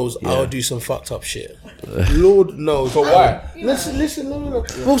knows I would do some fucked up shit. Lord knows. But why? Listen, no.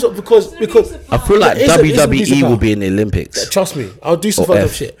 Also, because I feel like It's a piece of WWE will power. be in the Olympics. Trust me, I'll do some Or fucked up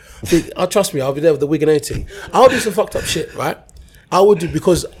F. shit. Trust me, I'll be there with the wig and everything. I'll do some fucked up shit, right? I would do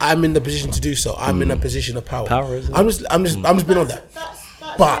because I'm in the position to do so. I'm in a position of power. Power, isn't it? I'm just being on that. That's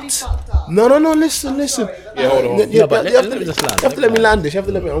really But fucked up. no, listen. Sorry, but Yeah, hold on. You No, but have to let me just land. you have to let me land this. You have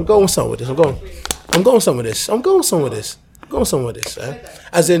to let me. I'm going somewhere with this. I'm going somewhere with this.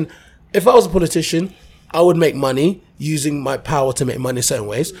 As in, if I was a politician, I would make money using my power to make money in certain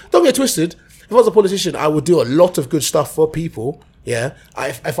ways. Don't get twisted. If I was a politician, I would do a lot of good stuff for people. Yeah.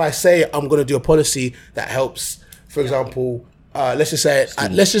 If I say I'm going to do a policy that helps, for example, let's just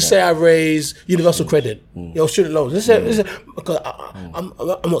say I raise universal credit, student loans. Let's say because I'm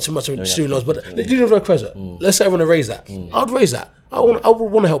not too much on student loans, but the universal credit. Let's say I want to raise that. I'd raise that. I would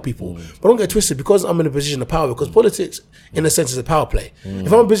want to help people, but don't get twisted because I'm in a position of power. Because politics, in a sense, is a power play. If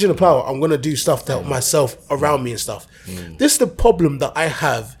I'm in a position of power, I'm going to do stuff to help myself around me and stuff. This is the problem that I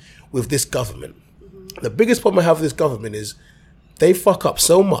have with this government. The biggest problem I have with this government is they fuck up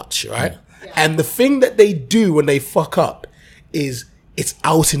so much, right? And the thing that they do when they fuck up is it's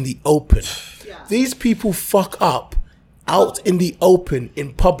out in the open. These people fuck up out in the open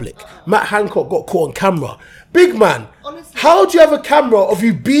in public. Matt Hancock got caught on camera. Big man, Honestly. how do you have a camera of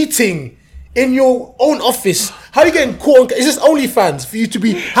you beating in your own office? How are you getting caught on? Is this OnlyFans for you to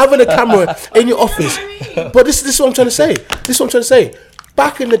be having a camera in your office? But this is what I'm trying to say.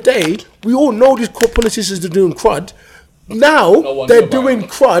 Back in the day, we all know these politicians are doing crud. Now one they're knew about doing it.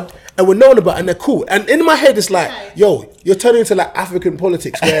 crud and we're knowing about it and they're cool. And in my head, it's like, yo, you're turning into like African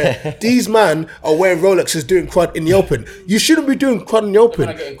politics where these men are wearing Rolexes doing crud in the open. You shouldn't be doing crud in the open.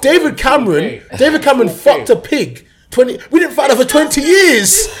 Man are getting caught David in Cameron 4K. fucked a pig. We didn't fight her for 20 years.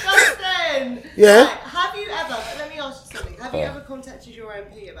 Disgusting. Yeah. Right, have you ever? Let me ask you something. Have you ever contacted your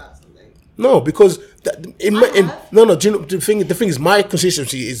MP about something? No, because do you know, the thing is, my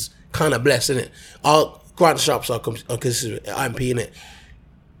consistency is kind of blessed, isn't it? Our Grant Sharps are consistent. I'm in it.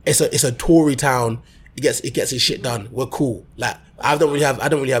 It's a Tory town. It gets its shit done. We're cool. Like I don't really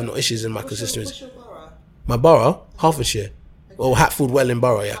have no issues in my consistency. What's your borough? My borough, Hertfordshire, or Hatfield Welling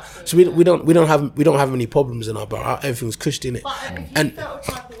borough, yeah. So we don't have any problems in our borough. Everything's cushy in it. But if you And felt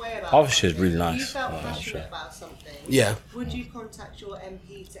a type of way about Hertfordshire's something, really if you nice. felt Yeah, passionate about something, yeah, would you contact your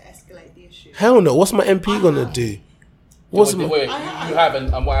MP to escalate the issue? hell no. What's my MP gonna do? What's Wait, my, you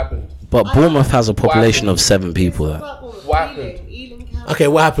haven't, and what happened? But Bournemouth has a population of 7 people. There. What happened? Ealing County. okay?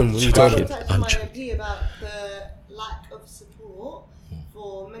 What happened? When you I told him? contacted my MP about the lack of support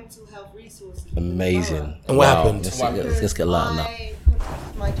for mental health resources. in the Amazing. borough. And what happened? Let's get light on that. I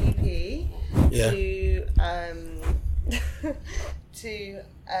contacted my GP to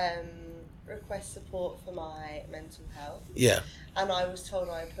request support for my mental health, Yeah, and I was told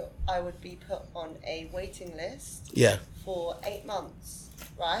I would be put on a waiting list yeah. for 8 months,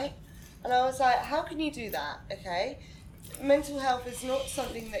 right? And I was like, how can you do that? Okay, mental health is not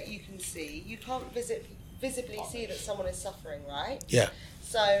something that you can see. You can't visibly see that someone is suffering, right? Yeah.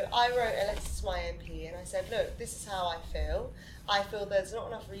 So I wrote a letter to my MP and I said, look, this is how I feel. I feel there's not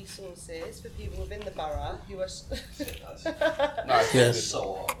enough resources for people within the borough who are... Yes.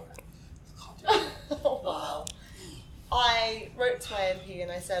 Oh, wow. I wrote to my MP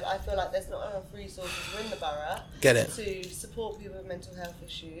and I said, I feel like there's not enough resources within the borough Get it. to support people with mental health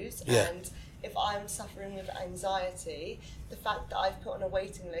issues. Yeah. And if I'm suffering with anxiety, the fact that I've put on a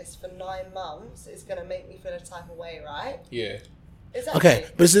waiting list for 9 months is going to make me feel a type of way, right? Yeah. Exactly. Okay,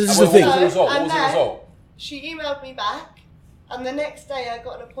 but this is the What thing. was the result? And What was the then result? She emailed me back, and the next day I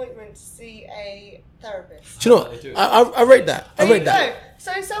got an appointment to see a therapist. Do you know what? I rate that. I There rate you that. go.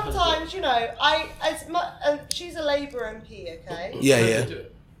 So sometimes, you know, she's a Labour MP, okay? Yeah, yeah.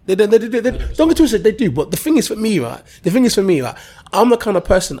 They don't get twisted, they do. But the thing is for me, right? I'm the kind of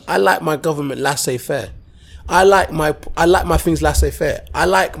person, I like my government laissez-faire. I like my things laissez-faire. I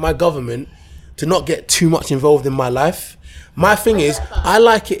like my government to not get too much involved in my life. My thing is, I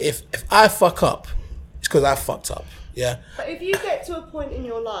like it if I fuck up, it's because I fucked up. Yeah. But if you get to a point in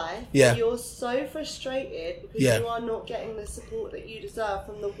your life Yeah. where you're so frustrated because Yeah. you are not getting the support that you deserve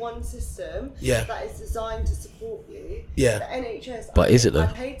from the one system Yeah. that is designed to support you, Yeah. the NHS. But is it though? I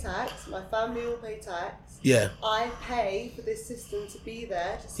pay tax, my family will pay tax. Yeah. I pay for this system to be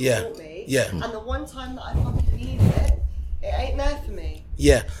there to Yeah. support me. Yeah. And the one time that I fucking need it, it ain't there for me.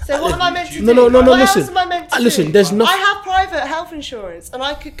 Yeah. So what am I meant to do? No, What listen. else am I meant to Listen, do? there's nothing. I have private health insurance and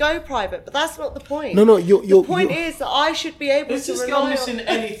I could go private, but that's not the point. No, you're the point is that I should be able Is to this girl rely missing on...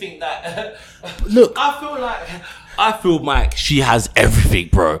 anything that? Look. I feel like she has everything,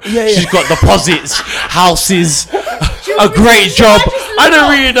 bro. Yeah. She's got deposits, houses, a great Shall I job. just I don't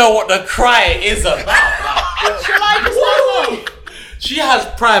look? really know what the cry is about. Like, Shall I just let off? she has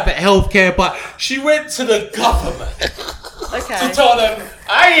private healthcare, but she went to the government Okay. to tell them,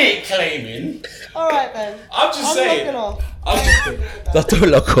 I ain't claiming. All right then. I'm just saying. Looking off. Don't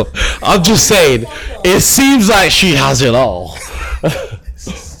look up. I'm just saying, it seems like she has it all.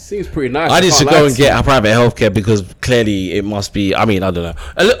 Seems pretty nice. I need to can't go lie and get her private healthcare because clearly it must be. I mean, I don't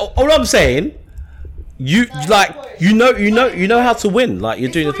know. All I'm saying, you know how to win. Like you're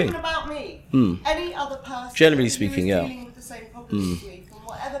It's doing the not thing. even about me. Any other person. Generally who is speaking, yeah. dealing with the same problem as you, from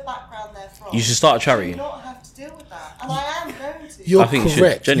whatever background they're from. You should start a charity. Do not have to deal with that, and I am going to. You're I think you should,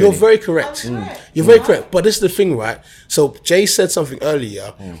 correct. You're genuinely. very correct. I'm correct. You're very correct. But this is the thing, right? So Jay said something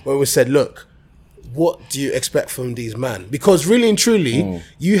earlier where we said, look, what do you expect from these men? Because really and truly,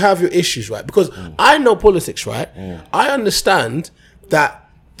 you have your issues, right? Because I know politics, right? I understand that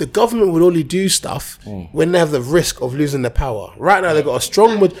the government would only do stuff when they have the risk of losing their power. Right now, they've got a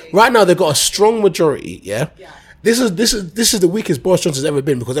strong. Right now, they've got a strong majority. Yeah. This is the weakest Boris Johnson's ever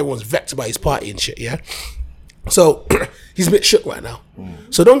been because everyone's vexed by his party and shit. Yeah. So he's a bit shook right now.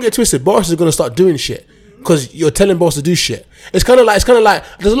 So don't get twisted. Boris is gonna start doing shit because you're telling Boris to do shit. It's kind of like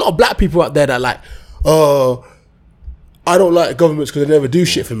there's a lot of black people out there that are like, oh, I don't like governments because they never do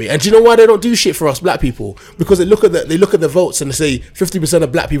shit for me. And do you know why they don't do shit for us black people? Because they look at the votes and they say 50%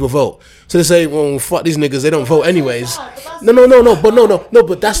 of black people vote. So they say, well, fuck these niggas, they don't vote anyways.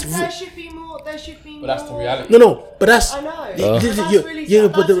 But that's There should be more. There should be more. But that's the reality. but that's I know. but That's you- really yeah,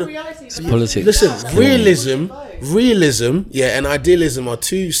 sad. but That's the- reality. It's politics. Listen, realism, yeah, and idealism are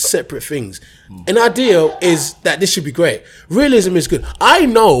two separate things. An ideal is that this should be great. Realism is good. I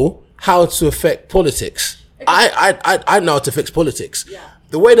know how to affect politics. I know how to fix politics. Yeah.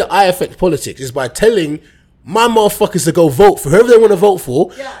 The way that I affect politics is by telling my motherfuckers to go vote for whoever they want to vote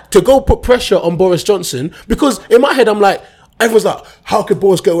for, Yeah. to go put pressure on Boris Johnson. Because in my head, I'm like, everyone's like, how could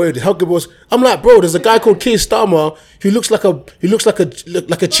Boris get away with this? How could Boris? I'm like, bro, there's a guy called Keir Starmer who looks like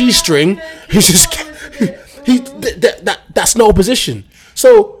a cheese string. He's just that's no opposition.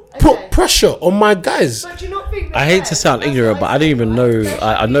 So put pressure on my guys. But do you not think that I hate to sound ignorant, but I don't even know.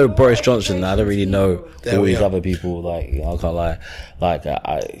 I know Boris Johnson. I don't really know all these other people. Like I can't lie. Like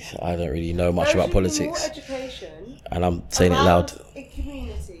I don't really know much about politics, More education and I'm saying it loud. in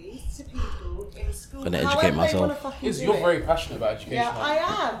communities to people in school. Gonna educate however they myself. wanna fucking do You're it. very passionate about education. Yeah,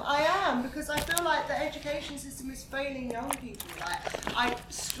 aren't you? I am, because I feel like the education system is failing young people. Like, I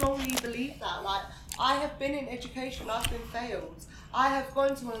strongly believe that. Like, I have been in education, I've been failed. I have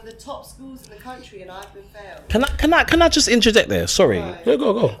gone to one of the top schools in the country and I've been failed. Can I just interject there? Sorry. Right. Yeah,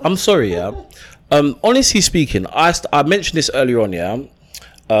 go. I'm sorry, yeah. Honestly speaking, I mentioned this earlier on, yeah.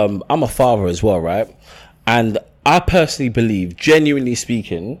 I'm a father as well, right? And I personally believe, genuinely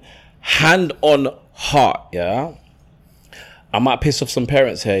speaking, hand on heart, yeah. I might piss off some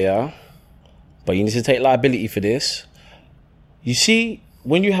parents here, yeah. But you need to take liability for this. You see,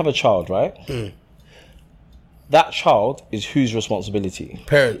 when you have a child, right? That child is whose responsibility?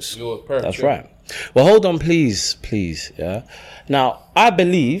 Parents. Your parents. That's yeah. right. Well, hold on, please, yeah. Now, I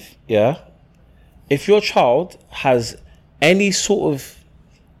believe, yeah, if your child has any sort of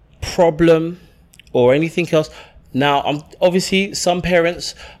problem or anything else, now, obviously, some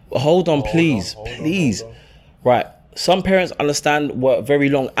parents, hold on, please. Right. Some parents understand work very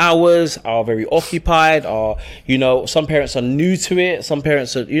long hours, are very occupied, are, some parents are new to it. Some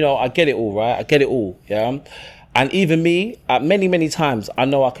parents are, I get it all, right? I get it all, yeah. And even me, at many, many times, I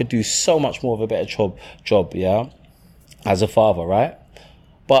know I could do so much more of a better job, yeah, as a father, right?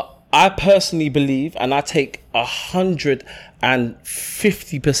 But I personally believe, and I take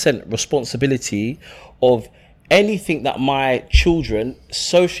 150% responsibility of anything that my children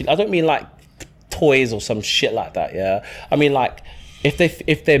socially, I don't mean like toys or some shit like that, yeah? I mean like,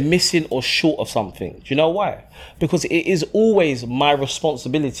 if they're missing or short of something. Do you know why? Because it is always my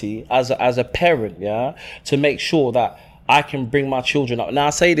responsibility as a parent, yeah, to make sure that I can bring my children up. Now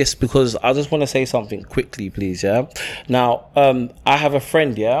I say this because I just want to say something quickly, please. Yeah. Now I have a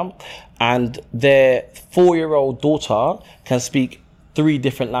friend, yeah, and their 4-year-old daughter can speak 3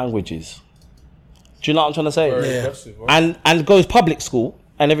 different languages. Do you know what I'm trying to say? Very impressive, right? And goes public school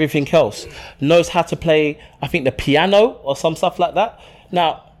and everything else. Knows how to play, I think, the piano or some stuff like that.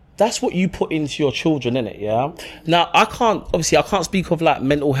 Now, that's what you put into your children, innit? Yeah. Now, I can't speak of like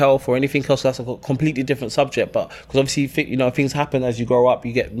mental health or anything else. That's a completely different subject. But because obviously, things happen as you grow up.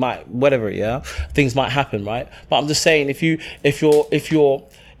 You get whatever. Yeah, things might happen, right? But I'm just saying, if you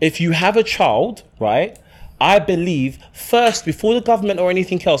have a child, right? I believe first, before the government or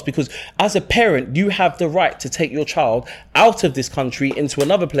anything else, because as a parent, you have the right to take your child out of this country into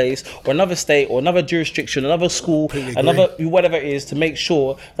another place or another state or another jurisdiction, another school, another whatever it is, to make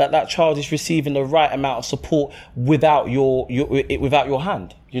sure that that child is receiving the right amount of support without your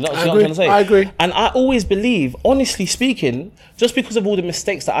hand. You know what I'm trying to say? I agree. And I always believe, honestly speaking, just because of all the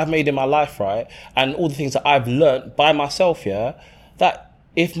mistakes that I've made in my life, right, and all the things that I've learnt by myself, yeah, that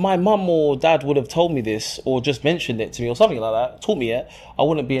if my mum or dad would have told me this or just mentioned it to me or something like that, taught me it, I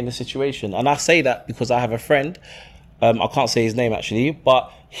wouldn't be in this situation. And I say that because I have a friend, I can't say his name actually,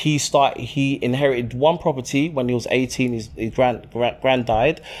 but he inherited 1 property when he was 18, his grand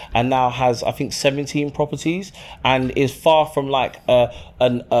died, and now has, I think, 17 properties, and is far from like a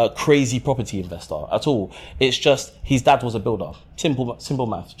crazy property investor at all. It's just his dad was a builder. Simple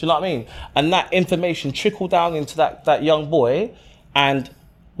math. Do you know what I mean? And that information trickled down into that young boy and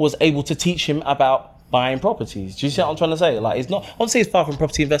was able to teach him about buying properties. Do you see what I'm trying to say? Like, it's not, I won't say he's far from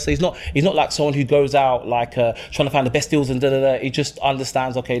property investor. He's not like someone who goes out like trying to find the best deals and da. He just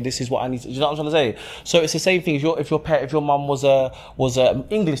understands, okay, this is what I need to, you know what I'm trying to say? So it's the same thing. If your mum was a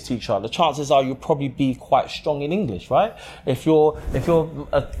English teacher, the chances are you'll probably be quite strong in English, right? If your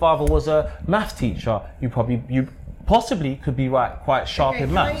father was a math teacher, you possibly could be quite sharp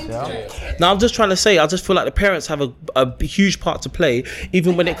in maths. Yeah? Now I'm just trying to say, I just feel like the parents have a huge part to play,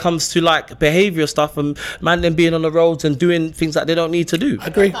 even when it comes to like behavioural stuff and them being on the roads and doing things that they don't need to do. I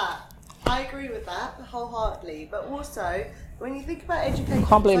agree. I agree with that wholeheartedly, but also when you think about education,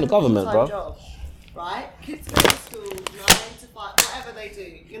 Can't blame the government, bro. Job, right? Kids go to school 9 to 5, whatever they do.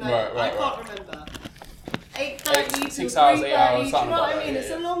 You know, I can't remember. 8:30 to 6 hours, 8 hours, 3:30. Do you something know what like I mean? that, It's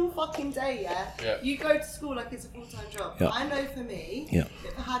a long fucking day, yeah? You go to school like it's a full-time job. Yeah. I know for me, Yeah.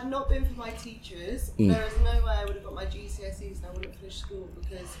 if it had not been for my teachers, there is no way I would have got my GCSEs and I wouldn't finish school,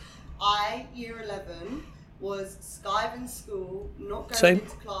 because year 11, was skiving school, not going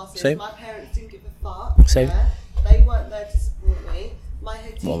into classes. My parents didn't give a fuck. Yeah? They weren't there to support me. My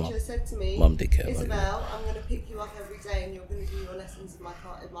head teacher said to me, Isabel, I'm going to pick you up every day and you're going to do your lessons in my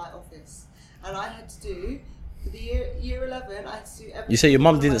office. And I had to do, for the year 11, I had to do everything. You say your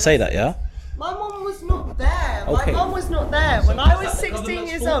mum didn't say that, yeah? My mum was not there. Okay. My mum was not there. When I was 16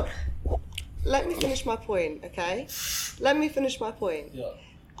 years old. Let me finish my point, okay? Let me finish my point. Yeah.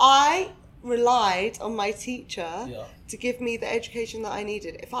 I relied on my teacher to give me the education that I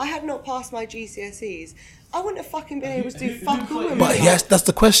needed. If I had not passed my GCSEs, I wouldn't have fucking been able to do fuck all. But yes, that's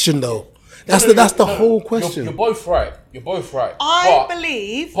the question though. That's the whole question. You're both right. I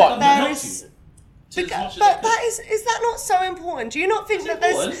believe that there is. But that is that not so important? Do you not think that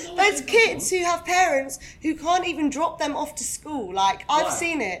there's kids who have parents who can't even drop them off to school? Like, I've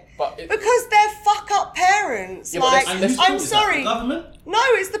seen it. Because they're fuck up parents. Yeah, like, I'm sorry. No,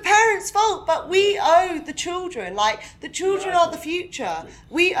 it's the parents' fault, but we owe the children. Like, the children are the future.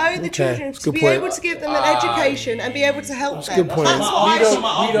 We owe the children to be able to give them an education and be able to help them. Good point. That's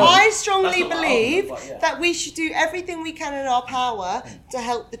what I strongly believe, that we should do everything we can in our power to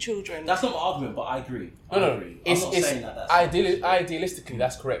help the children. That's not my argument, but I agree. No. It's idealistically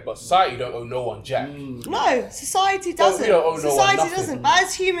that's correct, but society don't owe no one jack. No, society doesn't. We don't owe no Society one nothing. doesn't. But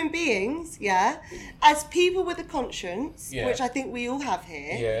as human beings, as people with a conscience, which I think we all have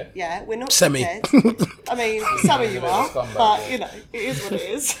here, we're not Semi. prepared. I mean, some of you are, but you know, it is what it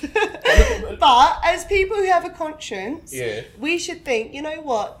is. But as people who have a conscience, we should think, you know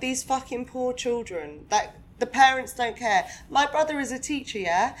what, these fucking poor children, that the parents don't care. My brother is a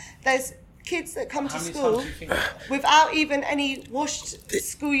teacher, there's kids that come to school without even any washed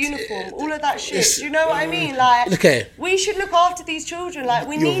school uniform, all of that shit. Do you know what I mean? Like, we should look after these children. Like,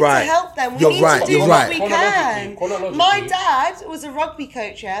 we need to help them. We need to do what we can. My dad was a rugby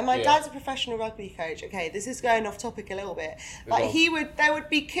coach, My dad's a professional rugby coach. Okay, this is going off topic a little bit. But there would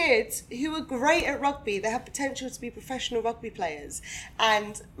be kids who were great at rugby. They have potential to be professional rugby players.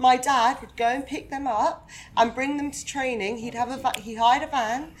 And my dad would go and pick them up and bring them to training. He hired a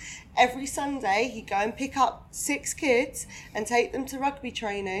van. every Sunday he'd go and pick up 6 kids and take them to rugby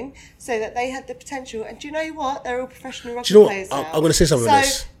training so that they had the potential. And do you know what? They're all professional rugby Do you know what? players I'm now. going to say something So on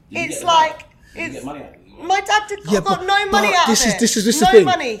this. it's like it's. My dad got no money out this of it. This is no the thing.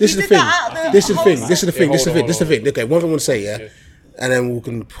 money. This is He the did thing. that out of This is the whole thing. This is the thing. This is the thing. hold This is the on. thing. Okay, one thing I want to say, yeah, and then we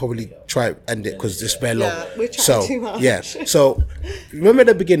can probably try and end it because it's bare long. Yeah, we're chatting So too much. yeah, so remember at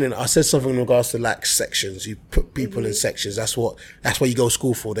the beginning I said something in regards to like sections. You put people in sections. That's what you go to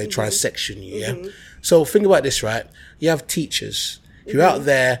school for. They try and section you. Yeah. So think about this, right? You have teachers. You're out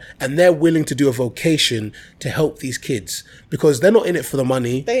there and they're willing to do a vocation to help these kids because they're not in it for the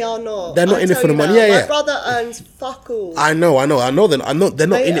money. They are not. They're not in it tell for the you money. now, Yeah, my yeah. brother earns fuck all. I know. They're not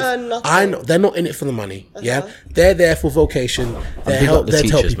They in it. earn nothing. I know they're not in it for the money. Yeah, they're there for vocation. They big help. up the They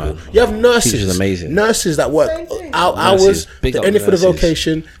help teachers, people. man. You have nurses. Teachers are amazing. Nurses that work Same thing. hours. Nurses. Big They're up in it for the nurses.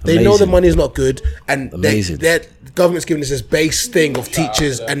 vocation. They know the Amazing. money is not good, and Amazing. they're government's giving us this base thing of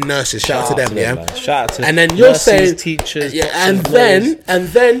teachers and nurses. Shout out to them, yeah. man. Shout out to And then you're nurses, saying teachers, yeah, and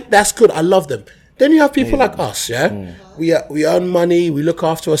employers. then that's good. I love them. Then you have people like us, yeah. We earn money, we look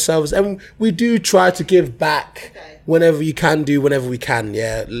after ourselves, and we do try to give back whenever you can do, whenever we can,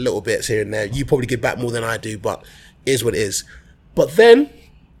 yeah. Little bits here and there. You probably give back more than I do, but it is what it is. But then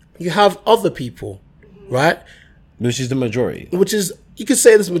you have other people, right? Which is the majority. Which is you could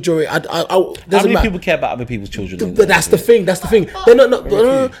say this majority. How doesn't many matter. people care about other people's children? But that's the thing. That's the thing.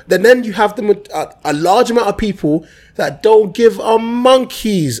 Then you have a large amount of people that don't give a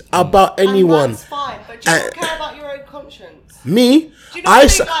monkeys about anyone. And that's fine, but do you not care about your own conscience? Me, Do you not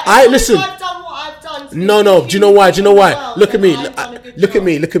think, like, listen. I've done what I've done to No. make Do you know why? well, Look at me. then I've done a good Look at job.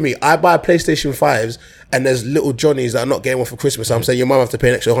 me. Look at me. I buy PlayStation 5s and there's little Johnnies that are not getting one for Christmas. I'm saying your mum have to pay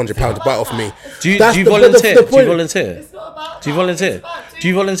an extra £100 to buy it off me. Do you That's volunteer? the Do you point. volunteer? It's not about Do you that. volunteer? It's about Do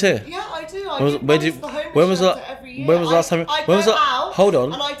you volunteer? Yeah, I do. I When was, give where money did, to the homeless when was the, shelter every year. when was the last time? I When was go the, out hold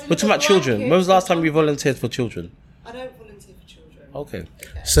on, and I we're talking deliver about children. When was the last time you blankets. volunteered for children? I don't volunteer for children. Okay.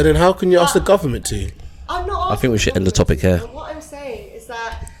 So then how can you ask the government to? I'm not. I think we should end the topic here. And what I'm saying is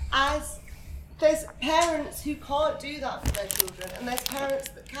that as there's parents who can't do that for their children, and there's parents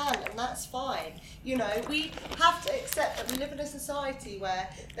that can, and that's fine. You know, we have to accept that we live in a society where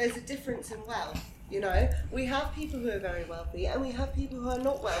there's a difference in wealth. You know, we have people who are very wealthy, and we have people who are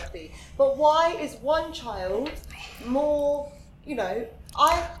not wealthy. But why is one child more? You know,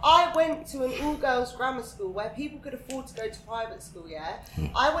 I went to an all-girls grammar school where people could afford to go to private school, yeah?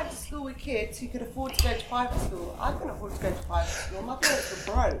 I went to school with kids who could afford to go to private school. I couldn't afford to go to private school. My parents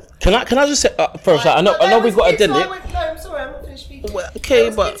were broke. Can I just say first? I know we've got to end it. No, I'm sorry, I'm not finished speaking. Well, okay, There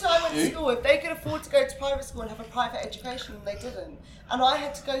was but- kids I went to school with, they could afford to go to private school and have a private education, and they didn't. And I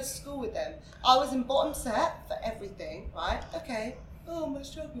had to go to school with them. I was in bottom set for everything, right? Okay. Oh, my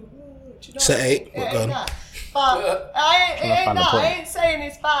struggle. Do you know Set what I mean? 8, It what ain't gun? that. But it ain't find the that. point. I ain't saying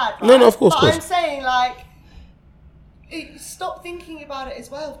it's bad. Right? No, of course, But of course. I'm saying, like, stop thinking about it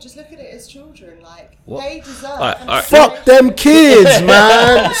as well. Just look at it as children. Like, they deserve. Alright. Fuck them kids,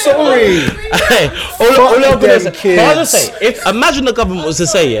 man. Sorry. Hey, all Fuck I'm gonna them say, kids. but I'll just say, if imagine the government was to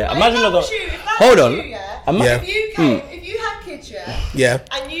say, yeah, imagine the government. Hold on. If you came, if you had kids, Yeah.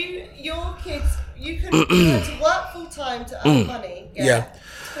 and your kids, you had to work full time to earn money, Yeah.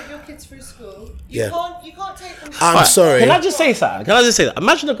 to put your kids through school. Yeah. You can't take them. I'm sorry. Can I just say something? that?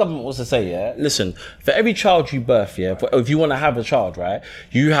 Imagine the government was to say, yeah, listen, for every child you birth, yeah, if you want to have a child, right,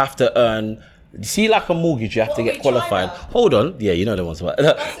 you have to earn. See, like a mortgage, you have to What, get we qualified. China? Hold on, yeah, you know the ones. But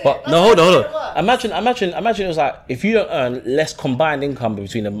no, That's hold how on. it works. Imagine it was like if you don't earn less combined income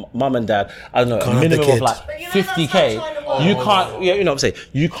between the mum and dad. I don't know, Can't a have the minimum of kid. like But you know, that's how 50k. China works. You can't. Yeah, you know what I'm saying.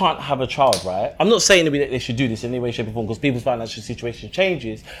 You can't have a child, right? I'm not saying that they should do this in any way, shape, or form because people's financial situation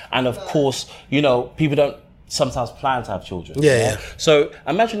changes, and of course, you know, people don't sometimes plan to have children. Yeah. So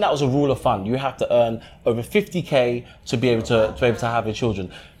imagine that was a rule of thumb. You have to earn over 50k to be able to have your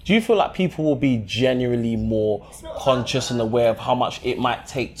children. Do you feel like people will be genuinely more conscious and aware of how much it might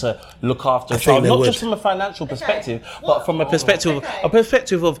take to look after a think child? they Not would. just from a financial perspective, but What- from a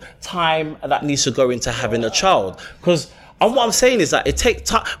perspective of time that needs to go into having a child. Because what I'm saying is that it takes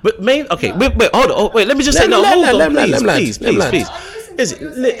time. But maybe wait, hold on, wait. Let me just say no. Hold on, please.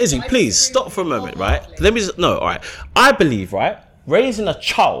 Izzy, please stop for a moment, right? Let me just all right. I believe, right, raising a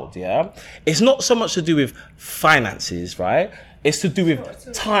child, yeah, it's not so much to do with finances, right? It's to do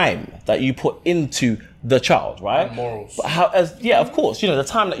with time that you put into the child, right? And morals. But of course, you know, the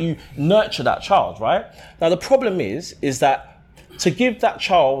time that you nurture that child, right? Now the problem is that to give that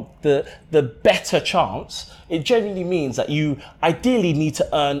child the better chance it genuinely means that you ideally need to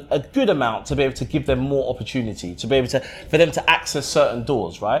earn a good amount to be able to give them more opportunity, to be able to, for them to access certain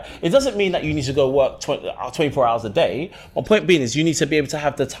doors, right? It doesn't mean that you need to go work 24 hours a day. My point being is you need to be able to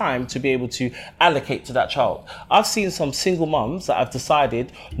have the time to be able to allocate to that child. I've seen some single mums that have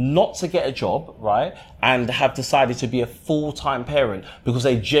decided not to get a job, right? And have decided to be a full-time parent because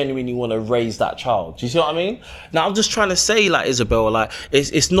they genuinely want to raise that child. Do you see what I mean? Now, I'm just trying to say, like, Isabel, like,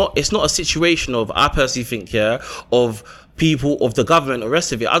 it's not a situation of, I personally think, of people, of the government, or the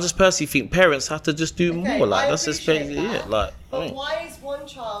rest of it. I just personally think parents have to just do more. Like, that's just basically it. Like, but why is one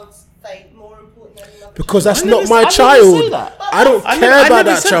child's fate more important than another? Because that's not my child. I don't care about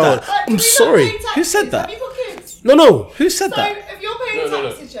that child. I'm sorry. Who said that? Have you got kids? No. Who said So that? if you're paying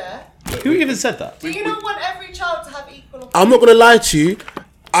taxes, yeah, Who even said that? do you not want every child to have equal opportunity? I'm not gonna lie to you.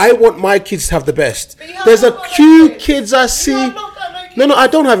 I want my kids to have the best. But you have There's a not got few no kids I You see. have not got no kids. No, I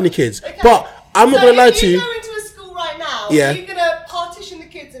don't have any kids. Okay. But I'm not So gonna lie if to you. you go into a school right now, Yeah. are you gonna partition the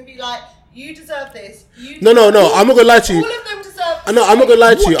kids and be like, you deserve this? No. I'm not gonna lie to you. All of them deserve. No, I'm not gonna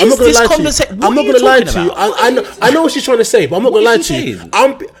lie to you. What I'm not is gonna this lie to you. conversation? What I'm not are you gonna lie talking to you. about? I know what she's trying to say, but I'm not gonna What lie is to she you. saying?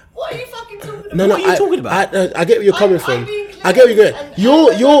 What are you fucking talking about? No, What are you talking about? I get where you're coming I'm from. being clear I get where you're going. and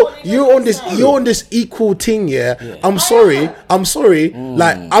You're on this. everybody You're on this equal thing, yeah. I'm sorry.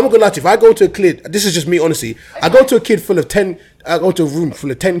 Like, I'm not gonna lie to you. If I go to a kid, this is just me, honestly. I go to a kid full of 10. I go to a room full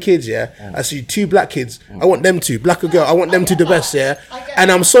of 10 kids, yeah. I see 2 black kids. I want them to, black or girl. I want them to the best, yeah.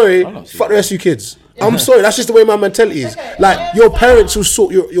 And I'm sorry, fuck the rest of you kids. I'm sorry. That's just the way my mentality is. Okay, Like, your parents will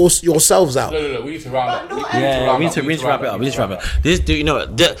sort yourselves out. No. We need to round up. But not Yeah, we need to wrap it up. We need to wrap it up. This, do you know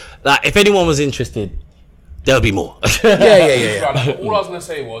what? Like, if anyone was interested, there'll be more. Yeah. All I was gonna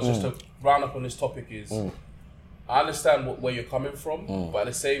say was just to round up on this topic is I understand where you're coming from, but at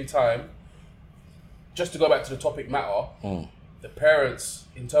the same time, just to go back to the topic matter, the parents,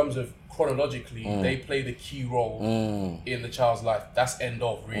 in terms of chronologically, they play the key role in the child's life. That's end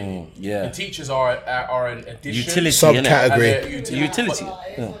of, really. Yeah. The teachers are an addition. Utility, Subcategory. And they're Utility.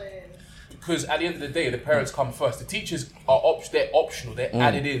 Because at the end of the day, the parents come first. The teachers are they're optional. They're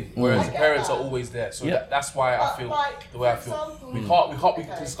added in, whereas the parents are always there. So that's why I feel the way I feel. We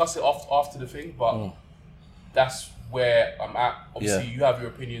can discuss it after the thing, but that's where I'm at. Obviously, you have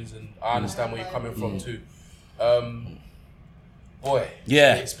your opinions, and I understand where you're coming from too. Boy,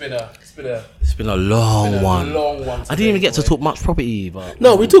 it's been a long one. Long one. I didn't even get to talk much property, but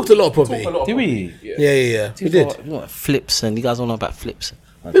No, we talked a lot of property. did we? Yeah. We did. You know what, flips, and you guys all know about flips.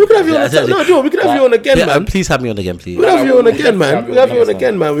 We could have you on. No, Joe, we could have you on again, man. Please have me on again, please. We could have you on again, man. We have you on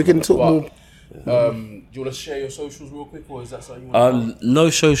again, man. We can talk more. Do you want to share your socials real quick, or is that something you want to No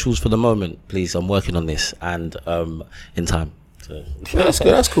socials for the moment, please. I'm working on this, and in time. So. Yeah, that's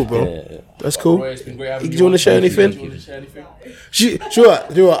good. That's cool, bro. That's cool. Roy, it's been great having Do you want to share anything?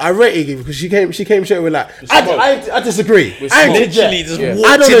 Sure. I rate it because she came straight with like, I disagree. I Literally just I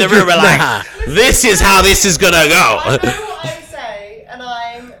walked don't in the agree. room and like, this is how this is gonna I go. know what I say, and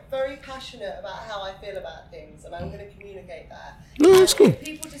I'm very passionate about how I feel about things, and I'm going to communicate that. No, that's cool. If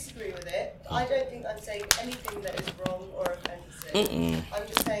people disagree with it, I don't think I'm saying anything that is wrong or offensive. I'm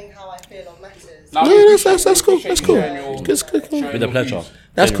just saying how I feel on matters. No, that's cool. That's cool. It's good. With a pleasure.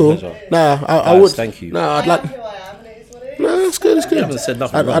 That's Genuine cool. pleasure. Nah, I Guys, would. thank you. Nah, I'd I like. am who I am, and it is what it is. No, that's good. It's good. You haven't said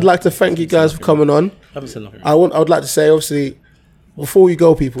nothing I'd wrong. like to thank you guys for coming on. haven't said nothing. I would like to say, obviously, before you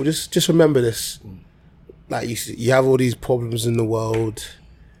go, people, just remember this. Like, you have all these problems in the world.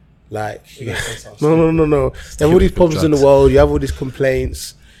 Like, no. You have all these problems in the world. You have all these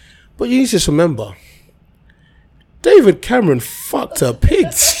complaints, but you need to just remember, David Cameron fucked a pig.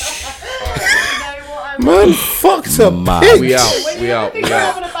 Man, fucked a pig. We out. When you think you're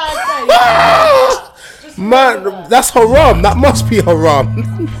having a bad day, just Man, that's haram. That must be haram.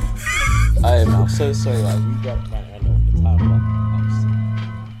 I am. I'm so sorry. Like, you got my hand on the time.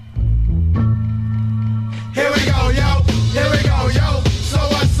 Here we go, yo. So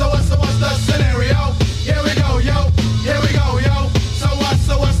what's the scenario?